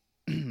he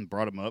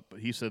brought him up, but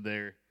he said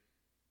it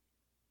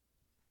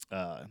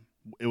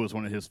was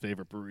one of his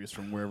favorite breweries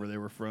from wherever they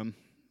were from.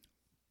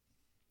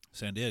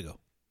 San Diego.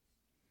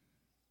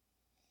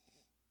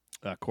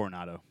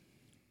 Coronado.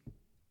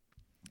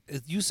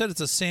 You said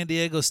it's a San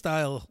Diego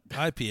style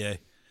IPA,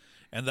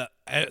 and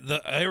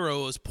the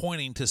arrow is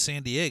pointing to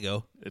San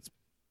Diego. It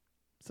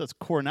says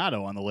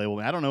Coronado on the label.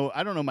 I don't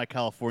know my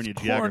California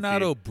geography.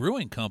 Coronado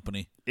Brewing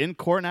Company in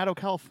Coronado,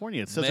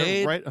 California. It says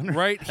it right under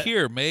right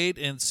here, made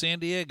in San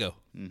Diego.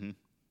 Mm-hmm.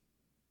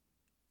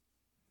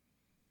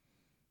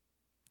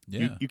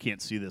 Yeah, you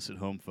can't see this at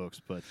home,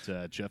 folks, but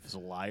Jeff is a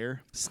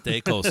liar.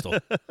 Stay coastal.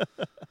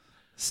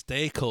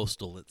 Stay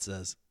coastal. It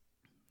says.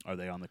 Are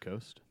they on the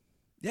coast?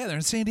 Yeah, they're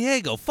in San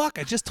Diego. Fuck,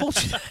 I just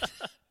told you that.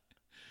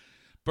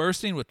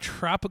 Bursting with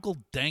tropical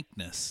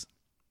dankness.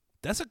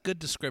 That's a good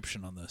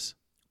description on this.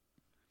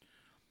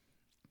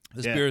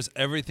 This beer is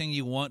everything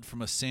you want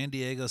from a San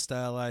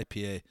Diego-style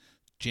IPA,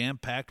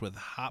 jam-packed with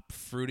hop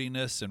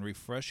fruitiness and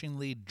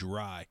refreshingly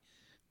dry.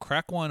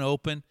 Crack one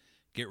open,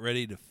 get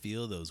ready to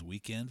feel those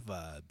weekend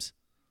vibes.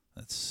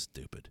 That's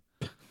stupid.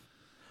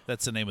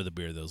 That's the name of the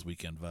beer, those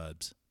weekend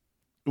vibes.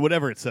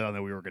 Whatever it said on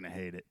there, we were going to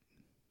hate it.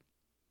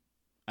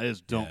 I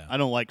just don't. Yeah. I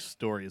don't like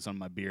stories on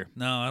my beer.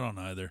 No, I don't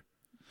either.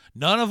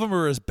 None of them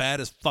are as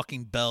bad as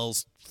fucking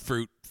Bell's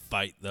fruit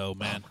fight, though,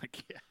 man. Oh my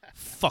God.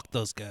 Fuck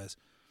those guys.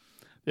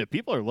 Yeah,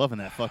 people are loving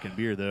that fucking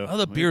beer, though. Oh,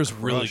 the beer is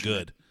really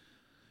good.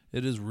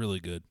 It is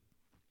really good.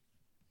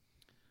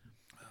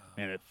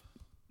 And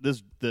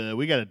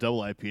we got a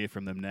double IPA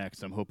from them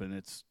next. I'm hoping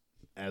it's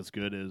as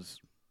good as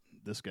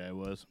this guy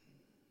was.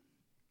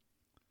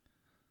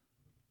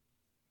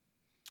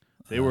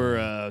 They were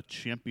a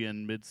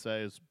champion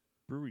mid-sized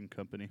brewing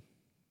company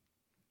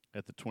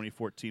at the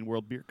 2014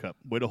 World Beer Cup.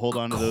 Way to hold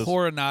on to those.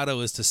 Coronado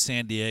is to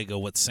San Diego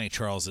what St.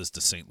 Charles is to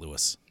St.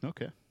 Louis.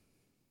 Okay.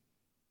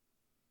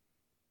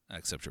 I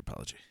accept your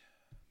apology.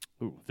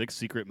 Ooh, Vic's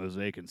Secret,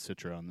 Mosaic, and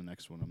Citra on the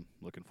next one. I'm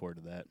looking forward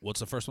to that.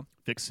 What's the first one?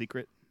 Vic's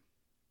Secret.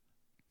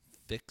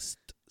 Fixed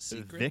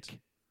Secret?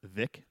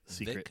 Vic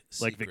Secret.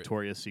 Like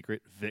Victoria's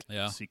Secret. Vic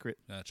Secret.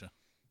 Gotcha.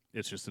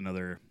 It's just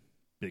another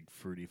big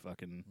fruity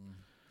fucking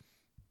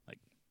like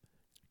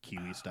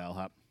kiwi style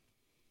hop.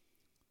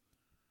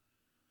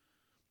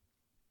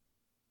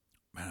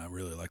 Man, I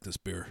really like this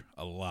beer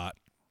a lot.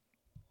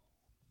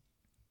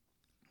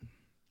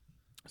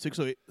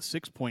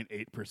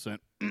 6.8%.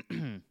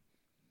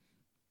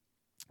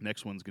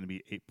 Next one's going to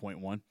be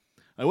 8.1.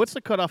 What's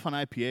the cutoff on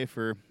IPA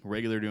for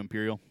regular to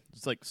Imperial?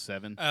 It's like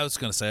 7. I was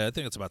going to say, I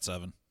think it's about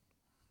 7.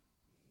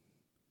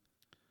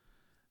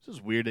 It's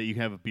just weird that you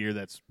have a beer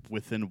that's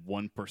within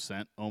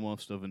 1%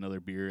 almost of another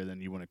beer, and then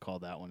you want to call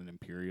that one an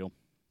Imperial.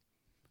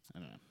 I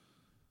don't know.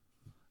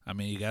 I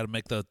mean, you got to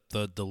make the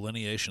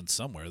delineation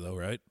somewhere, though,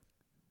 right?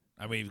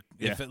 I mean,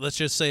 let's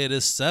just say it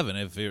is 7.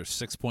 If you're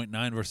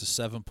 6.9 versus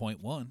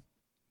 7.1.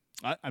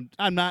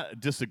 I'm not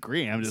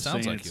disagreeing. I'm just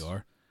saying. Sounds like you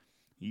are.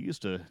 You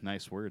used a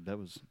nice word. That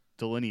was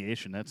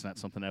delineation. That's not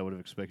something I would have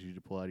expected you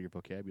to pull out of your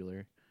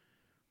vocabulary.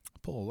 I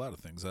pull a lot of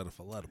things out of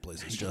a lot of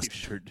places. Just you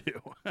sure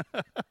do.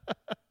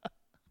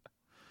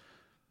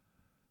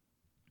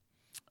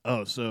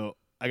 Oh, so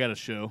I got a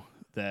show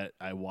that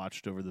I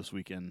watched over this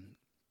weekend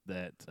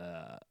that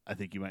I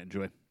think you might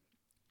enjoy.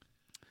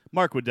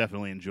 Mark would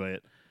definitely enjoy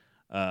it.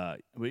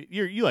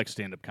 You like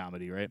stand-up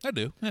comedy, right? I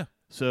do, yeah.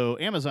 So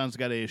Amazon's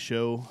got a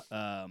show.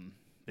 I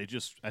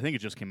think it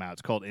just came out.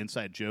 It's called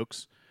Inside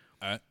Jokes.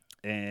 All right.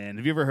 And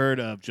have you ever heard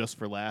of Just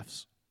for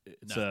Laughs?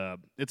 No.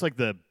 It's like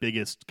the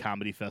biggest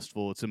comedy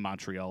festival. It's in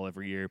Montreal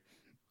every year.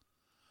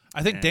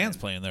 I think Dan's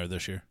playing there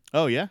this year.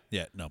 Oh yeah?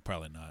 Yeah, no,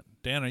 probably not.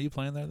 Dan, are you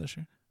playing there this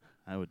year?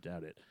 I would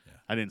doubt it. Yeah.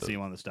 I didn't see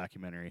him on this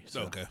documentary.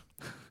 So. Okay.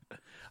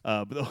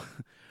 But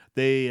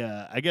they,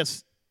 I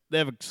guess, they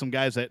have some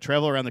guys that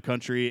travel around the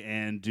country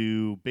and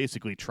do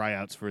basically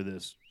tryouts for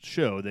this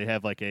show. They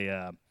have like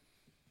I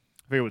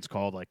forget what it's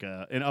called, like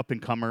an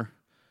up-and-comer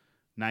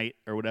night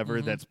or whatever.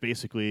 Mm-hmm. That's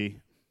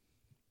basically,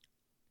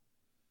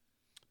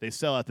 they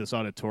sell at this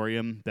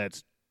auditorium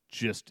that's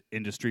just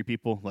industry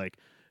people, like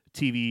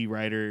TV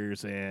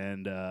writers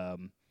and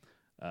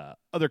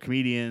other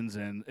comedians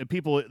and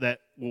people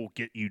that will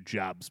get you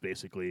jobs,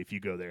 basically, if you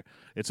go there.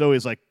 It's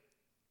always like,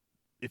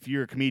 if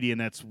you're a comedian,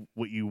 that's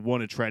what you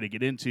want to try to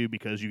get into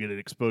because you get an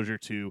exposure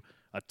to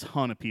a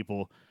ton of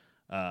people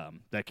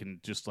that can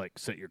just like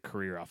set your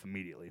career off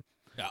immediately.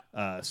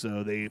 Yeah.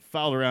 So they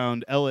filed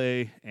around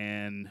L.A.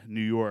 and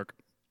New York,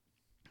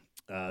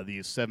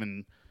 these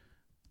 7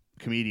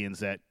 comedians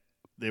that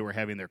they were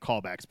having their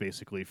callbacks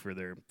basically for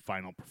their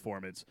final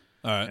performance.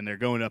 All right. And they're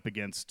going up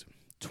against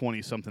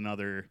 20-something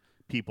other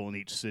people in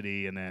each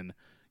city, and then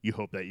you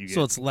hope that you get...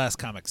 So it's last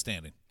comic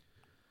standing.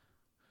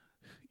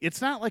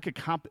 It's not like a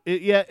comp.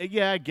 Yeah,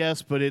 I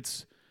guess, but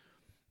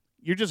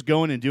you're just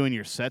going and doing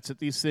your sets at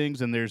these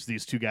things, and there's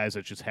these 2 guys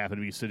that just happen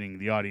to be sitting in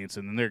the audience,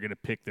 and then they're going to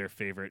pick their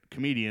favorite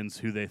comedians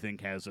who they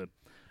think has a,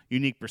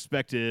 unique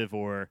perspective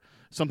or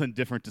something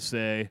different to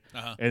say,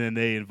 Uh-huh. and then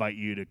they invite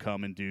you to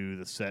come and do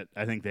the set.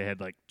 I think they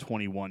had like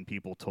 21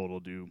 people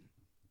total do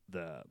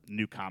the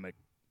new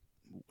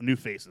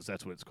faces.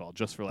 That's what it's called,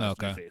 Just for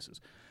Laughs, New Faces.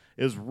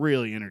 It was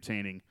really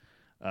entertaining.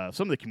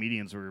 Some of the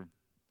comedians were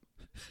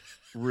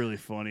really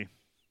funny.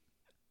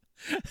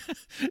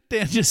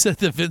 Dan just said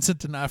that Vincent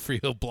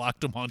D'Onofrio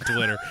blocked him on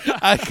Twitter.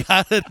 I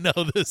gotta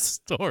know this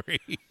story.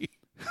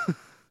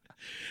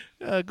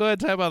 Go ahead and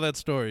type out that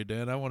story,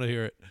 Dan. I want to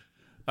hear it.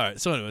 All right.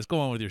 So, anyways, go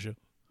on with your show.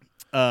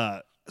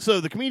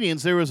 So the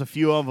comedians, there was a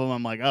few of them.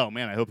 I'm like, oh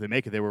man, I hope they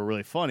make it. They were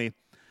really funny.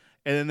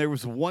 And then there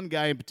was one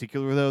guy in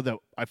particular though that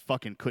I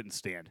fucking couldn't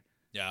stand.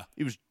 Yeah.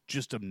 He was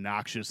just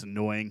obnoxious,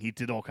 annoying. He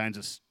did all kinds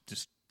of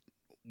just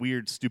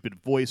weird, stupid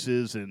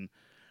voices, and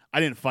I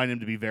didn't find him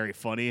to be very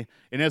funny.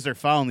 And as they're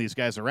following these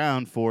guys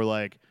around for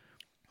like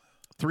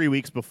 3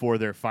 weeks before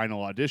their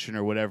final audition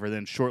or whatever,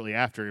 then shortly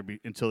after,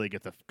 until they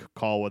get the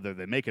call whether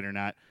they make it or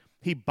not,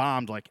 he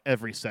bombed like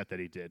every set that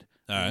he did.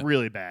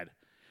 Really bad.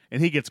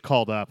 And he gets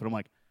called up, and I'm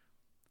like,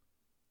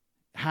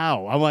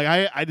 how? I'm like,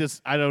 I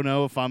don't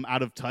know if I'm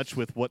out of touch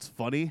with what's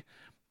funny,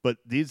 but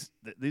these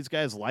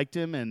guys liked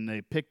him, and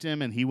they picked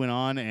him, and he went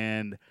on,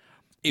 and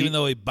even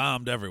though he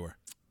bombed everywhere.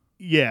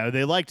 Yeah,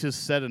 they liked his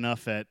set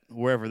enough at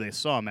wherever they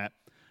saw him at.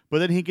 But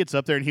then he gets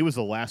up there, and he was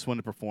the last one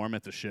to perform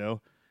at the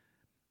show.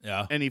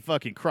 Yeah. And he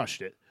fucking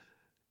crushed it.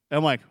 And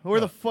I'm like,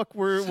 where the fuck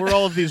were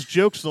all of these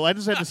jokes? So I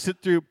just had to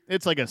sit through,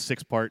 it's like a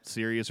 6-part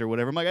series or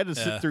whatever. I'm like, I had to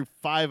sit through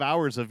 5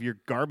 hours of your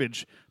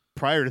garbage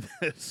prior to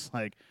this.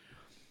 Like,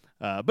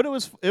 but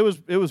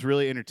it was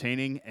really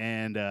entertaining,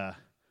 and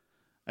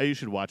you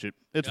should watch it.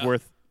 It's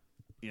worth,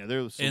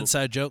 there was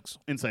inside jokes.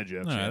 Inside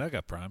jokes. All right, I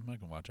got Prime. I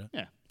can watch it.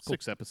 Yeah, cool.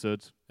 6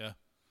 episodes. Yeah.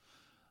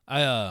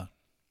 I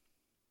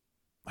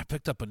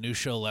picked up a new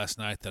show last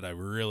night that I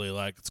really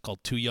like. It's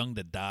called Too Young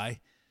to Die.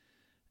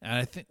 And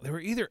I think there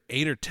were either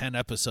 8 or 10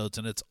 episodes,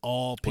 and it's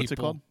all people. What's it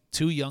called?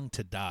 Too Young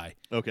to Die.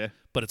 Okay.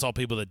 But it's all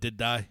people that did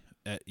die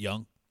at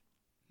young.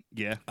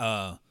 Yeah.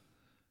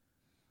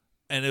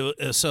 And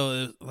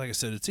like I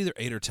said, it's either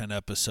 8 or 10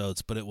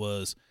 episodes, but it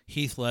was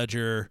Heath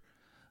Ledger,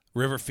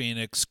 River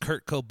Phoenix,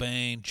 Kurt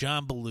Cobain,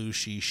 John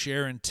Belushi,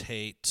 Sharon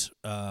Tate.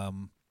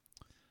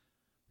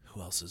 Who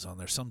else is on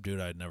there? Some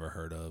dude I'd never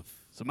heard of.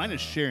 So mine is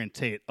Sharon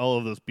Tate. All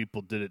of those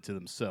people did it to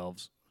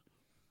themselves.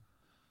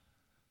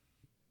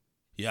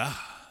 Yeah.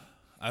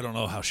 I don't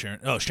know how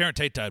Sharon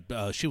Tate died.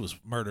 She was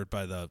murdered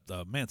by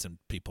the Manson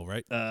people,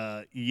 right?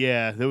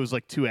 Yeah, there was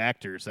like 2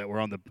 actors that were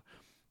on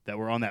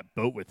that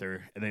boat with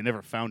her, and they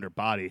never found her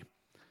body.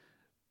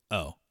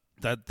 Oh,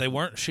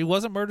 she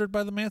wasn't murdered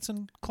by the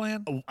Manson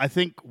clan? I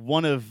think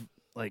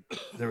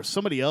there was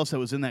somebody else that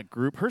was in that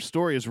group. Her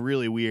story is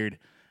really weird,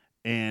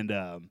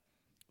 and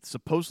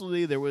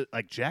supposedly there was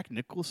like Jack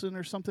Nicholson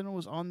or something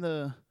was on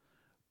the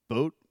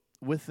boat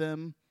with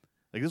them.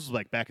 Like, this was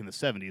like back in the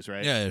 70s,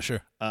 right? Yeah,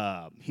 sure.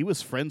 He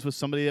was friends with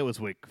somebody that was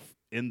like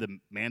in the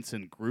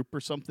Manson group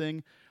or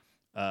something.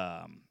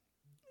 And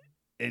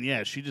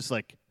yeah, she just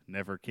like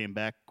never came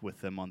back with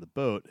them on the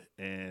boat.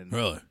 And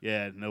really?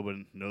 Yeah, no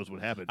one knows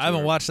what happened to I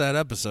haven't her. watched that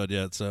episode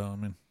yet, so I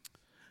mean.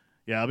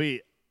 Yeah,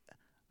 I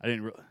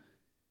didn't really.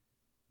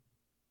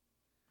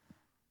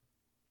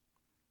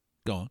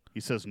 Go on. He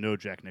says no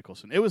Jack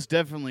Nicholson. It was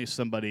definitely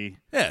somebody.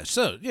 Yeah,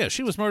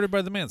 she was murdered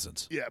by the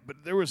Mansons. Yeah,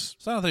 but there was.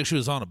 So I don't think she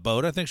was on a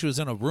boat. I think she was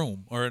in a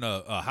room or in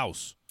a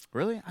house.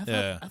 Really?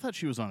 I thought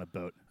she was on a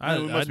boat.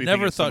 I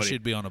never thought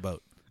she'd be on a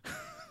boat.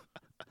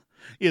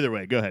 Either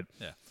way, go ahead.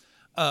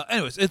 Yeah.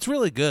 Anyways, it's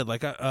really good.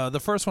 Like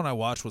the first one I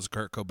watched was a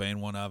Kurt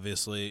Cobain one,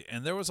 obviously,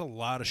 and there was a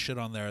lot of shit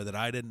on there that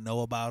I didn't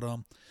know about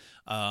him.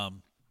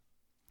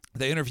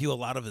 They interview a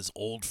lot of his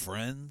old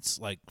friends,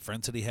 like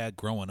friends that he had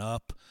growing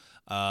up.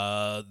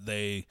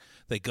 They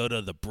go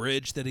to the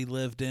bridge that he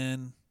lived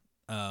in,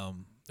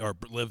 or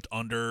lived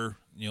under,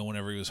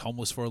 whenever he was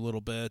homeless for a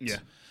little bit.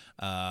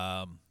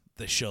 Yeah.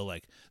 They show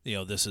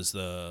this is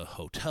the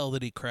hotel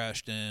that he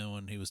crashed in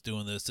when he was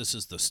doing this. This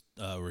is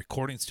the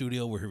recording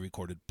studio where he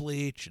recorded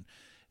Bleach, and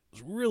it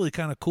was really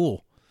kind of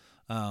cool.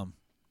 Like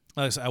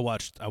I said, I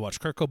watched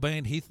Kurt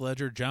Cobain, Heath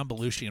Ledger, John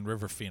Belushi, and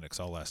River Phoenix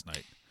all last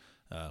night.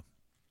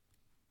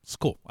 It's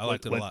cool. I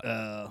liked it a lot.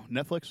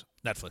 Netflix?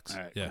 Netflix.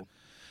 All right, yeah. Cool.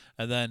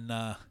 And then,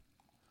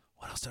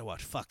 what else did I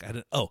watch? Fuck, I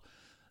didn't.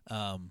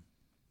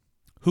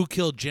 Who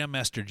Killed Jam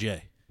Master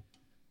Jay?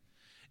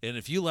 And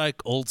if you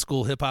like old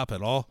school hip hop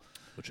at all,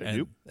 which I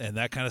do, and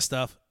that kind of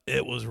stuff,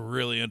 it was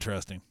really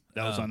interesting.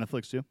 That was on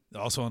Netflix too.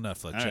 Also on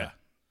Netflix, right. Yeah.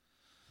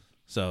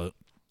 So,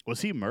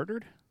 was he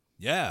murdered?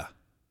 Yeah.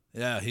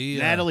 He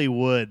Natalie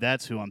Wood.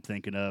 That's who I'm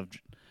thinking of.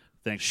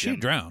 Thanks. She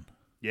drowned.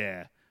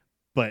 Yeah,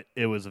 but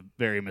it was a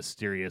very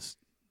mysterious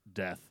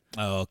death.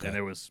 Oh, okay. And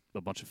there was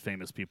a bunch of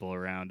famous people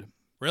around.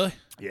 Really?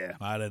 Yeah.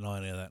 I didn't know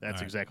any of that.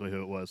 That's exactly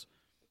who it was.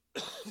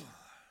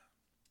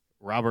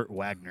 Robert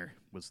Wagner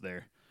was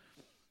there.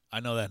 I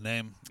know that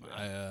name.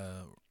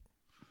 I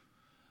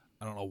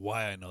don't know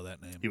why I know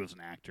that name. He was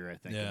an actor, I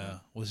think. Yeah.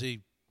 Was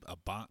he a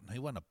Bond? He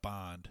wasn't a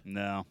Bond.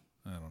 No.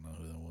 I don't know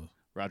who that was.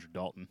 Roger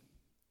Dalton.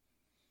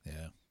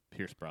 Yeah.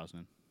 Pierce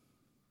Brosnan.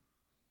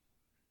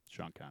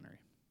 Sean Connery.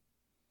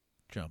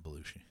 John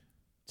Belushi.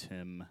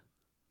 Tim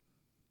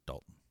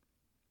Dalton.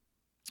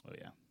 Oh,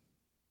 yeah.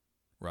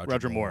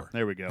 Roger Moore.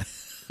 There we go.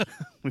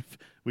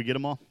 we get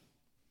them all?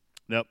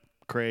 Nope.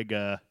 Craig.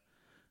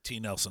 T.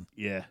 Nelson.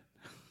 Yeah.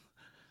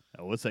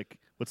 Oh, what's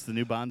the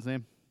new Bond's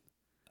name?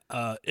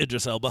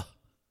 Idris Elba.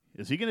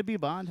 Is he going to be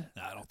Bond?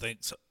 I don't think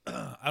so.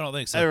 I don't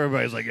think so.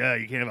 Everybody's like, you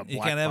can't have a black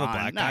You can't have Bond. a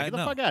black Nah, guy. get the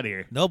No. fuck out of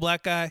here. No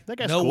black guy. That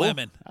guy's no cool.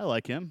 women. I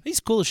like him. He's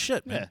cool as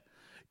shit, man.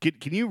 Yeah.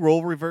 Can you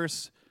role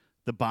reverse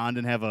the Bond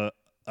and have a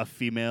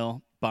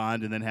female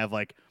Bond and then have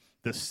like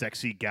the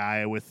sexy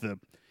guy with the,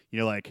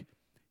 like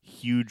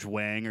huge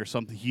Wang or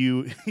something,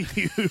 Hugh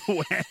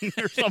Wang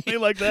or something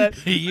like that?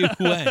 Hugh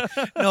Wang.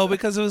 No,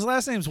 because if his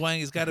last name's Wang,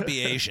 he's got to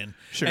be Asian.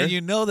 Sure. And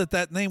you know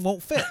that name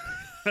won't fit.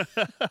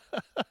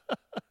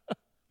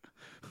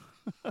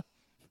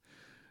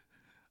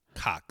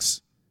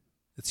 Cox.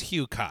 It's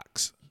Hugh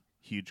Cox.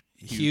 Hugh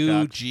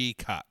G.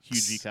 Cox.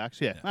 Hugh G. Cox.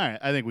 Yeah. All right.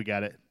 I think we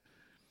got it.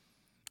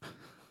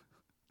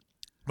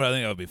 But I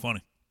think that would be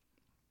funny.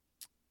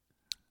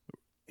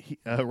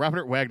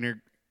 Robert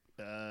Wagner,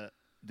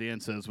 Dan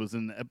says, was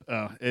in.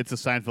 It's a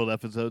Seinfeld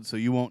episode, so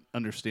you won't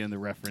understand the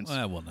reference.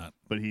 I will not.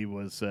 But he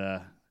was.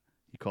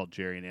 He called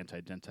Jerry an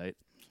anti-dentite.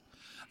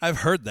 I've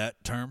heard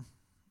that term.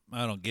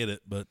 I don't get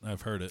it, but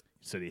I've heard it.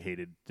 He said he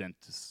hated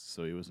dentists,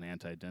 so he was an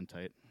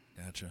anti-dentite.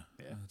 Gotcha.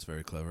 Yeah. That's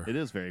very clever. It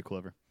is very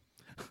clever.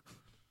 I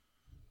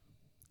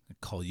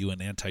call you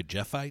an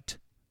anti-Jeffite?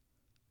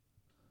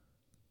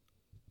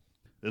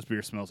 This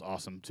beer smells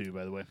awesome, too,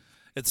 by the way.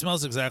 It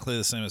smells exactly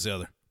the same as the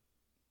other.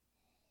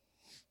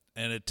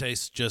 And it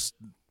tastes just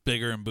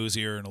bigger and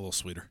boozier and a little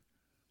sweeter.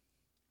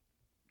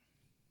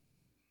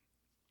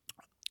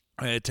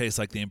 It tastes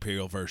like the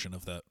Imperial version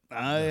of that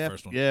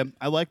first one. Yeah, I think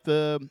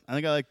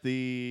I like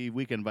the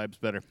Weekend Vibes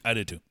better. I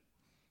did too.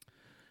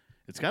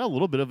 It's got a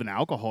little bit of an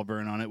alcohol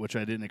burn on it, which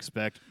I didn't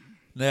expect.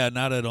 Yeah,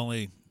 not at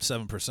only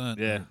 7%.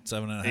 Yeah,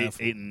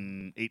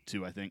 7.5.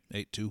 8.2, I think.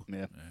 8.2. Yeah,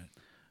 right.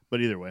 But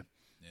either way,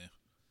 yeah.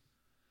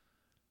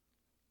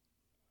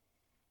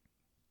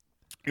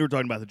 You were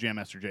talking about the Jam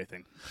Master Jay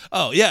thing.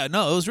 Oh yeah,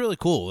 no, it was really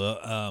cool.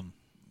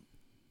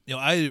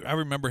 I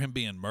remember him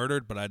being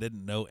murdered, but I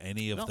didn't know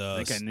any of I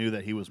don't think I knew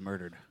that he was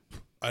murdered.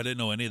 I didn't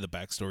know any of the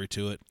backstory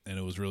to it, and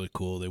it was really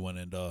cool. They went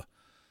into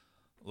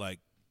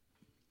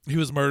he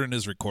was murdered in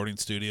his recording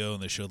studio,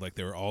 and they showed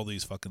there were all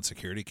these fucking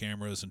security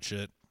cameras and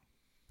shit.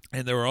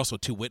 And there were also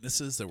 2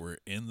 witnesses that were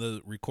in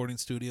the recording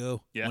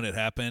studio when it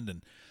happened,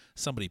 and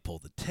somebody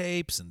pulled the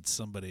tapes, and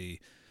somebody,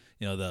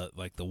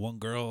 the one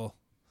girl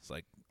was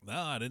like, "No,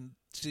 I didn't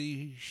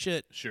see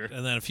shit." Sure.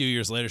 And then a few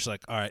years later, she's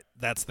like, "All right,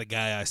 that's the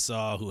guy I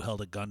saw who held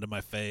a gun to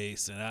my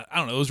face." And I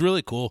don't know, it was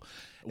really cool.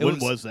 When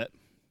was that?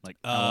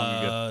 How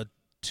long ago?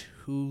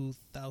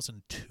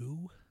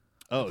 2002.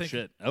 Oh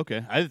shit.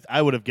 Okay,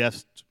 I would have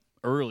guessed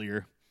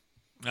earlier.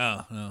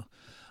 Oh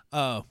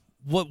no.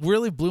 What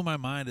really blew my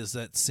mind is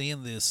that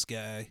seeing this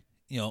guy,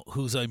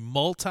 who's a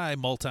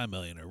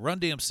multi-millionaire, Run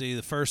DMC,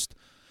 the first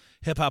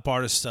hip hop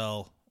artist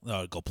to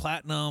go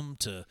platinum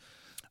to.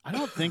 I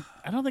don't think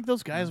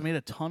those guys made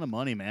a ton of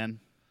money, man.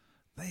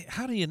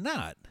 How do you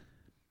not?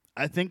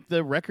 I think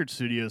the record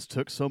studios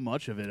took so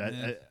much of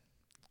it.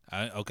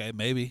 Okay,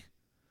 maybe.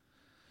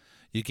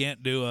 You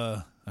can't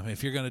do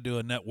if you're going to do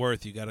a net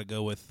worth, you got to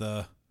go with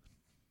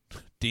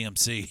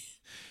DMC.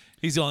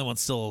 He's the only one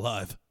still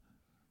alive.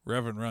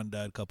 Reverend Run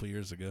died a couple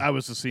years ago. I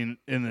was just seeing,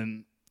 and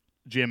then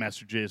Jam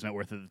Master Jay's net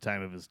worth at the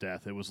time of his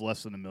death, it was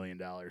less than $1 million.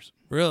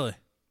 Really?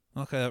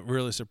 Okay, that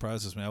really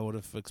surprises me. I would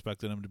have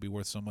expected him to be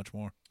worth so much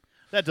more.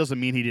 That doesn't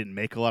mean he didn't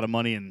make a lot of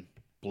money and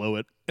blow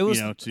it,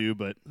 too.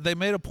 But they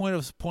made a point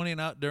of pointing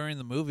out during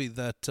the movie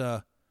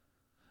that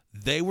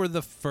they were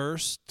the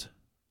first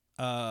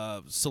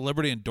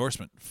celebrity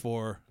endorsement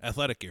for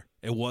athletic gear.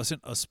 It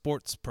wasn't a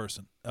sports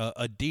person.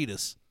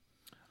 Adidas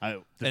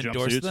the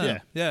endorsed jumpsuits, them.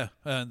 Yeah,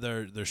 and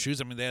their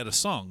shoes. I mean, they had a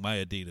song, "My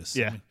Adidas."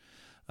 Yeah,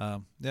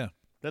 yeah,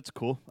 that's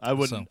cool. I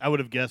would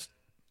have guessed.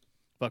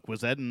 Fuck,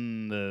 was that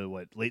in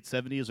the late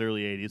 70s,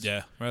 early 80s?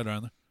 Yeah, right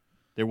around there.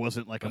 There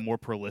wasn't a more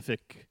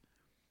prolific.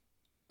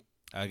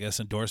 I guess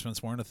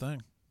endorsements weren't a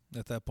thing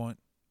at that point.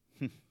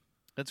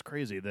 That's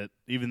crazy that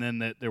even then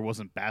that there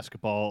wasn't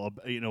basketball,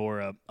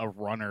 or a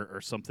runner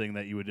or something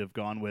that you would have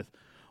gone with,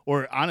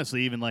 or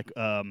honestly even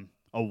a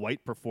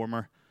white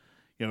performer.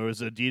 It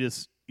was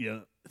Adidas,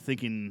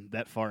 thinking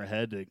that far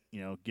ahead to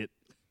get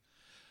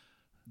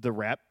the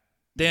rap.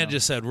 Dan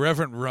just said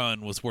Reverend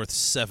Run was worth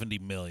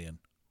 $70 million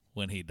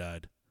when he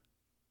died.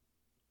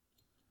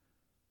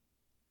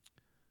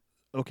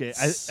 Okay,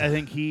 I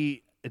think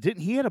he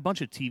had a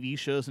bunch of TV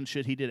shows and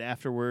shit he did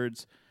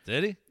afterwards.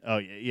 Did he? Oh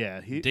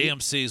yeah.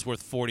 DMC's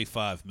worth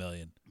 $45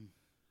 million.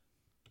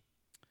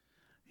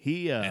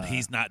 And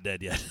he's not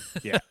dead yet.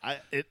 Yeah,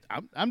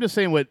 I'm just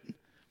saying what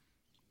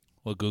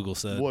Google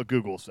said. What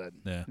Google said.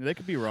 Yeah, they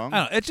could be wrong. I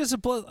don't know. It's just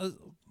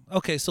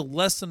okay. So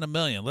less than $1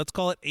 million. Let's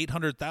call it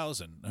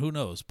 800,000. Who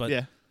knows? But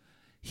yeah,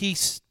 he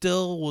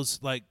still was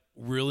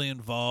really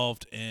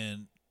involved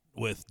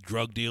with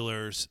drug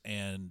dealers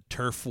and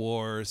turf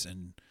wars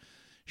and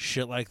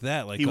shit like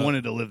that. He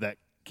wanted to live that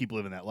keep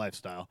living that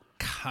lifestyle.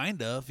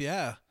 Kind of,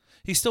 yeah.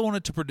 He still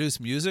wanted to produce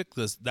music.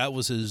 That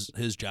was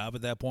his job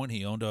at that point.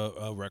 He owned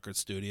a record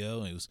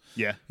studio. He was,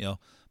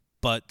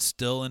 but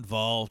still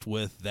involved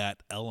with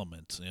that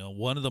element.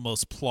 One of the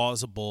most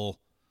plausible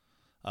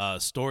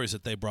stories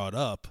that they brought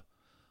up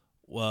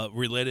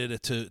related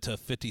it to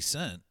 50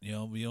 Cent.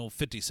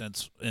 50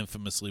 Cent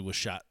infamously was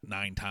shot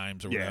 9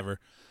 times or whatever.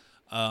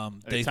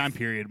 The time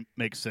period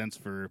makes sense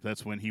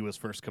that's when he was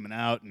first coming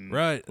out and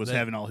was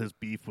having all his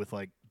beef with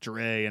like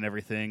Dre and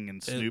everything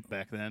and Snoop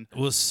back then. It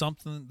was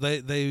something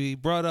they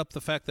brought up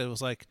the fact that it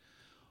was like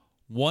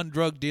one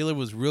drug dealer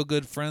was real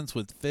good friends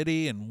with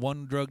 50 and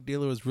one drug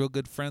dealer was real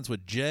good friends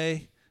with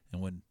Jay,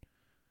 and when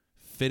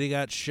 50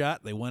 got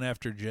shot, they went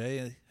after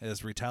Jay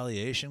as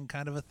retaliation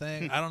kind of a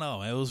thing. I don't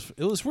know. It was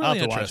really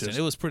interesting.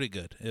 It was pretty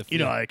good. I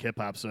like hip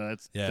hop, so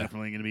that's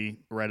definitely going to be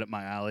right up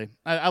my alley.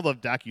 I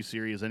love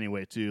docuseries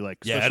anyway too, like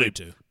especially I do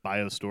too.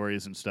 Bio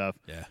stories and stuff.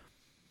 Yeah.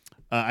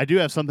 I do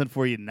have something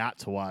for you not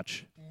to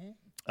watch.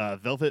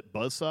 Velvet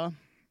Buzzsaw.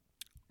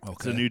 Okay.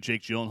 It's a new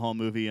Jake Gyllenhaal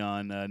movie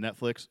on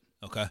Netflix.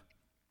 Okay.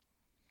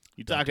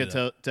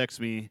 Utaka texts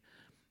me.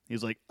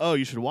 He's like, "Oh,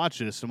 you should watch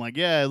this." I'm like,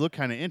 "Yeah, it looked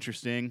kind of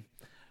interesting."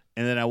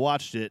 And then I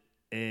watched it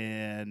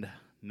and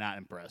not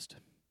impressed.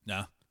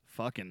 No.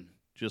 Fucking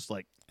just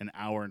like an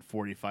hour and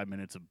 45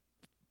 minutes of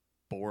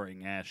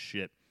boring ass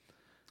shit.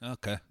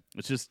 Okay.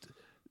 It's just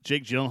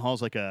Jake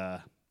Gyllenhaal's like an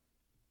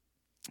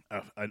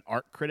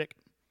art critic.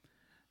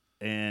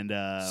 And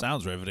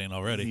sounds riveting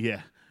already.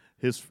 Yeah.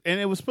 And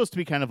it was supposed to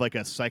be kind of like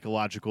a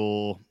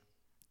psychological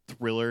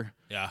thriller.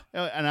 Yeah.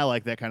 And I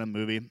like that kind of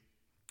movie.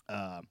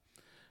 And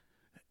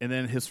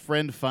then his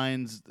friend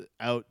finds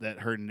out that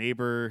her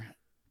neighbor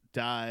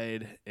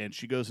died, and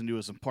she goes into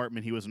his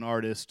apartment. He was an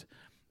artist,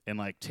 and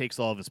like takes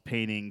all of his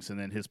paintings, and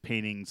then his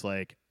paintings,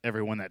 like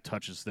everyone that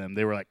touches them,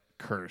 they were like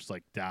cursed,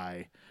 like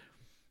die,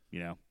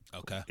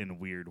 okay, in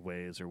weird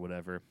ways or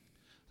whatever.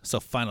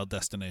 So Final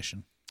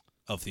Destination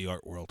of the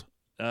art world.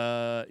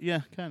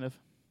 Yeah, kind of.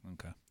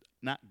 Okay.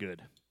 Not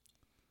good.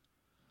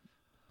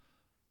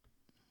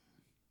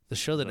 The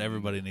show that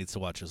everybody needs to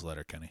watch is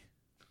Letterkenny.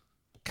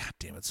 God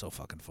damn, it's so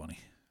fucking funny.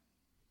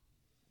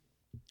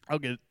 I'll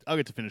get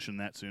to finishing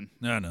that soon.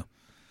 No.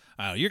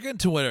 You're getting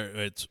to where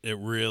it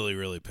really,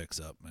 really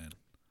picks up, man.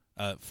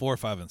 4,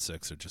 5, and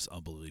 6 are just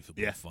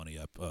unbelievably funny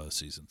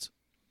seasons.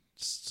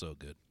 It's so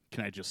good.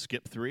 Can I just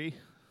skip 3?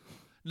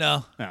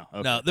 No. No.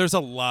 Okay. No, there's a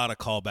lot of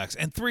callbacks.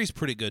 And 3's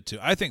pretty good, too.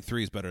 I think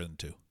 3's better than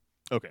 2.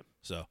 Okay.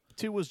 So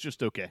 2 was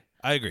just okay.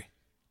 I agree.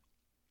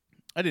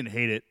 I didn't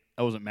hate it.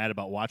 I wasn't mad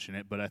about watching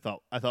it, but I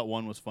thought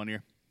 1 was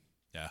funnier.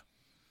 Yeah.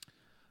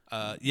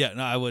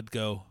 I would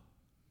go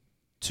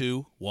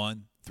 2,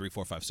 1, 3,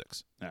 4, 5,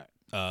 6. All right.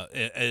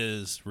 It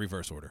is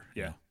reverse order.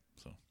 Yeah.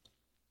 So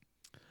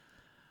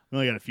we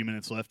only got a few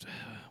minutes left.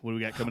 What do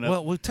we got coming up?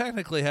 Well, we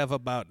technically have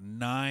about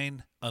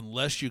 9,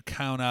 unless you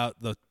count out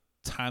the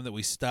time that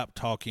we stopped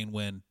talking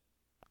when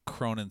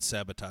Cronin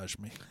sabotaged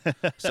me.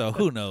 So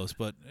who knows?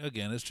 But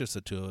again, it's just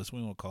the two of us.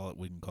 We won't call it.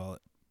 We can call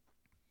it.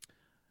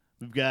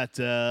 We've got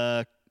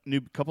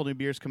couple new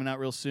beers coming out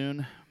real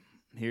soon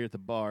here at the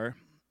bar.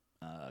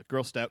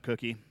 Girl Stout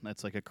Cookie.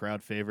 That's like a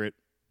crowd favorite.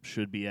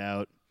 Should be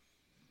out,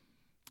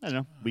 I don't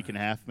know, week and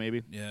a half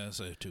maybe. Yeah,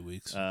 say 2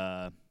 weeks.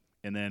 And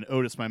then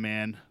Otis My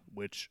Man,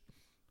 which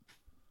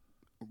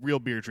real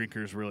beer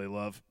drinkers really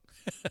love.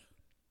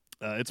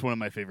 It's one of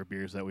my favorite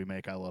beers that we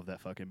make. I love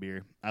that fucking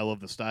beer. I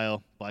love the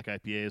style. Black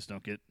IPAs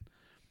don't get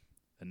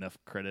enough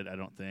credit, I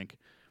don't think.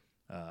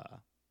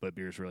 But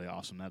beer is really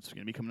awesome. That's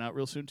going to be coming out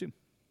real soon, too.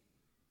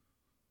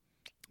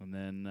 And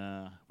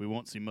then we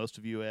won't see most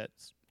of you at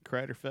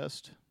Crider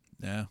Fest.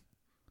 Yeah.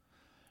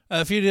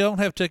 If you don't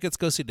have tickets,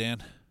 go see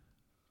Dan.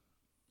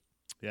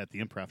 Yeah, at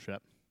the Improv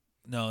Shop.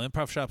 No,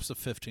 Improv Shop's the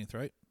 15th,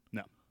 right?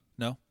 No.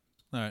 No?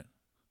 All right.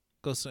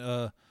 Go see.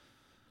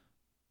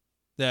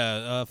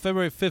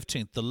 February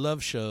 15th, The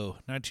Love Show,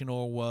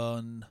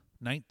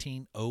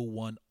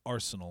 1901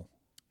 Arsenal.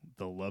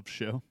 The Love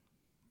Show?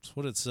 That's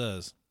what it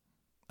says.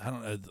 I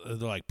don't know. Are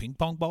there like ping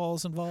pong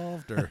balls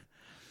involved? Or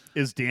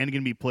is Dan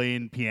going to be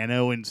playing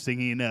piano and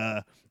singing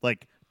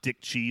like Dick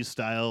Cheese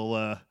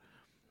style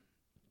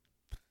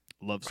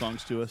love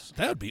songs to us?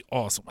 That would be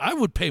awesome. I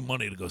would pay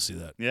money to go see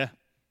that. Yeah.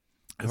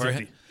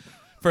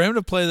 For him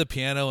to play the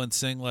piano and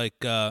sing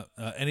like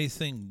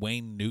anything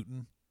Wayne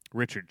Newton.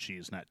 Richard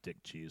Cheese, not Dick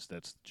Cheese.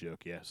 That's the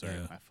joke. Yeah, sorry.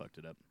 I fucked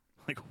it up.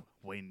 Like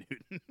Wayne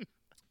Newton.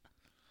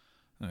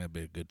 That'd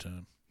be a good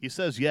time. He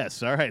says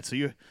yes. All right.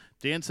 So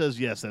Dan says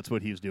yes. That's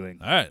what he's doing.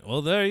 All right.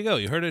 Well, there you go.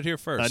 You heard it here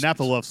first. Not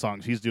the love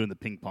songs. He's doing the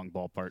ping pong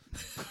ball part.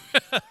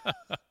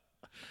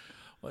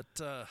 What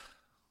day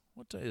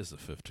is the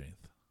 15th?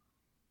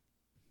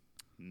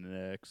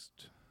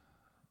 Next.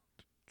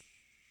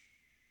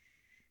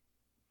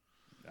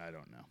 I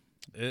don't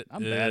know.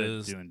 I'm bad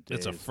at doing days.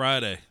 It's a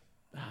Friday.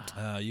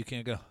 You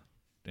can't go.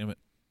 Damn it.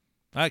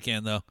 I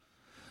can, though.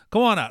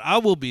 Come on out. I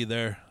will be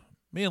there.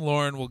 Me and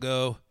Lauren will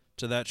go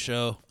to that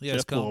show. You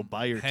guys Jeff come will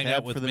buy your hang tab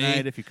out with for the me.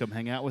 night if you come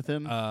hang out with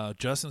him.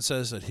 Justin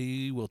says that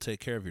he will take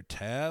care of your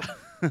tab.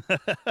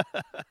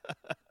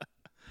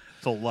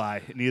 It's a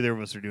lie. Neither of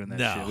us are doing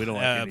that shit. We don't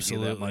like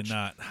absolutely that much.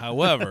 not.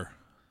 However,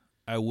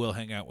 I will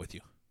hang out with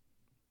you.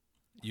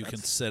 You can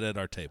sit at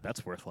our table.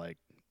 That's worth like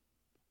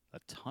a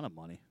ton of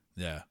money.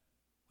 Yeah.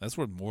 That's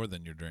worth more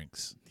than your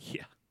drinks.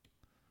 Yeah.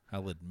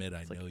 I'll admit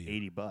I know like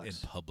you. $80 in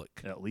public.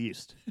 At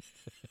least.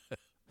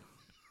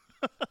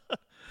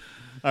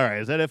 All right.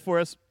 Is that it for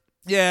us?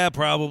 Yeah,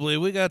 probably.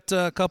 We got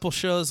a couple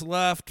shows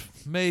left.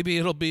 Maybe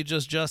it'll be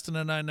just Justin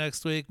and I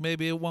next week.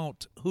 Maybe it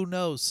won't. Who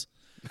knows?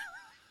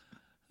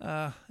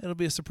 It'll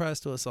be a surprise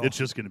to us all. It's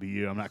just going to be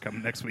you. I'm not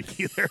coming next week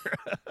either.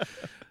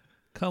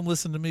 Come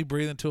listen to me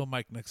breathe into a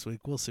mic next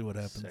week. We'll see what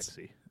happens.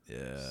 Sexy.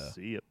 Yeah.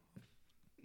 See ya.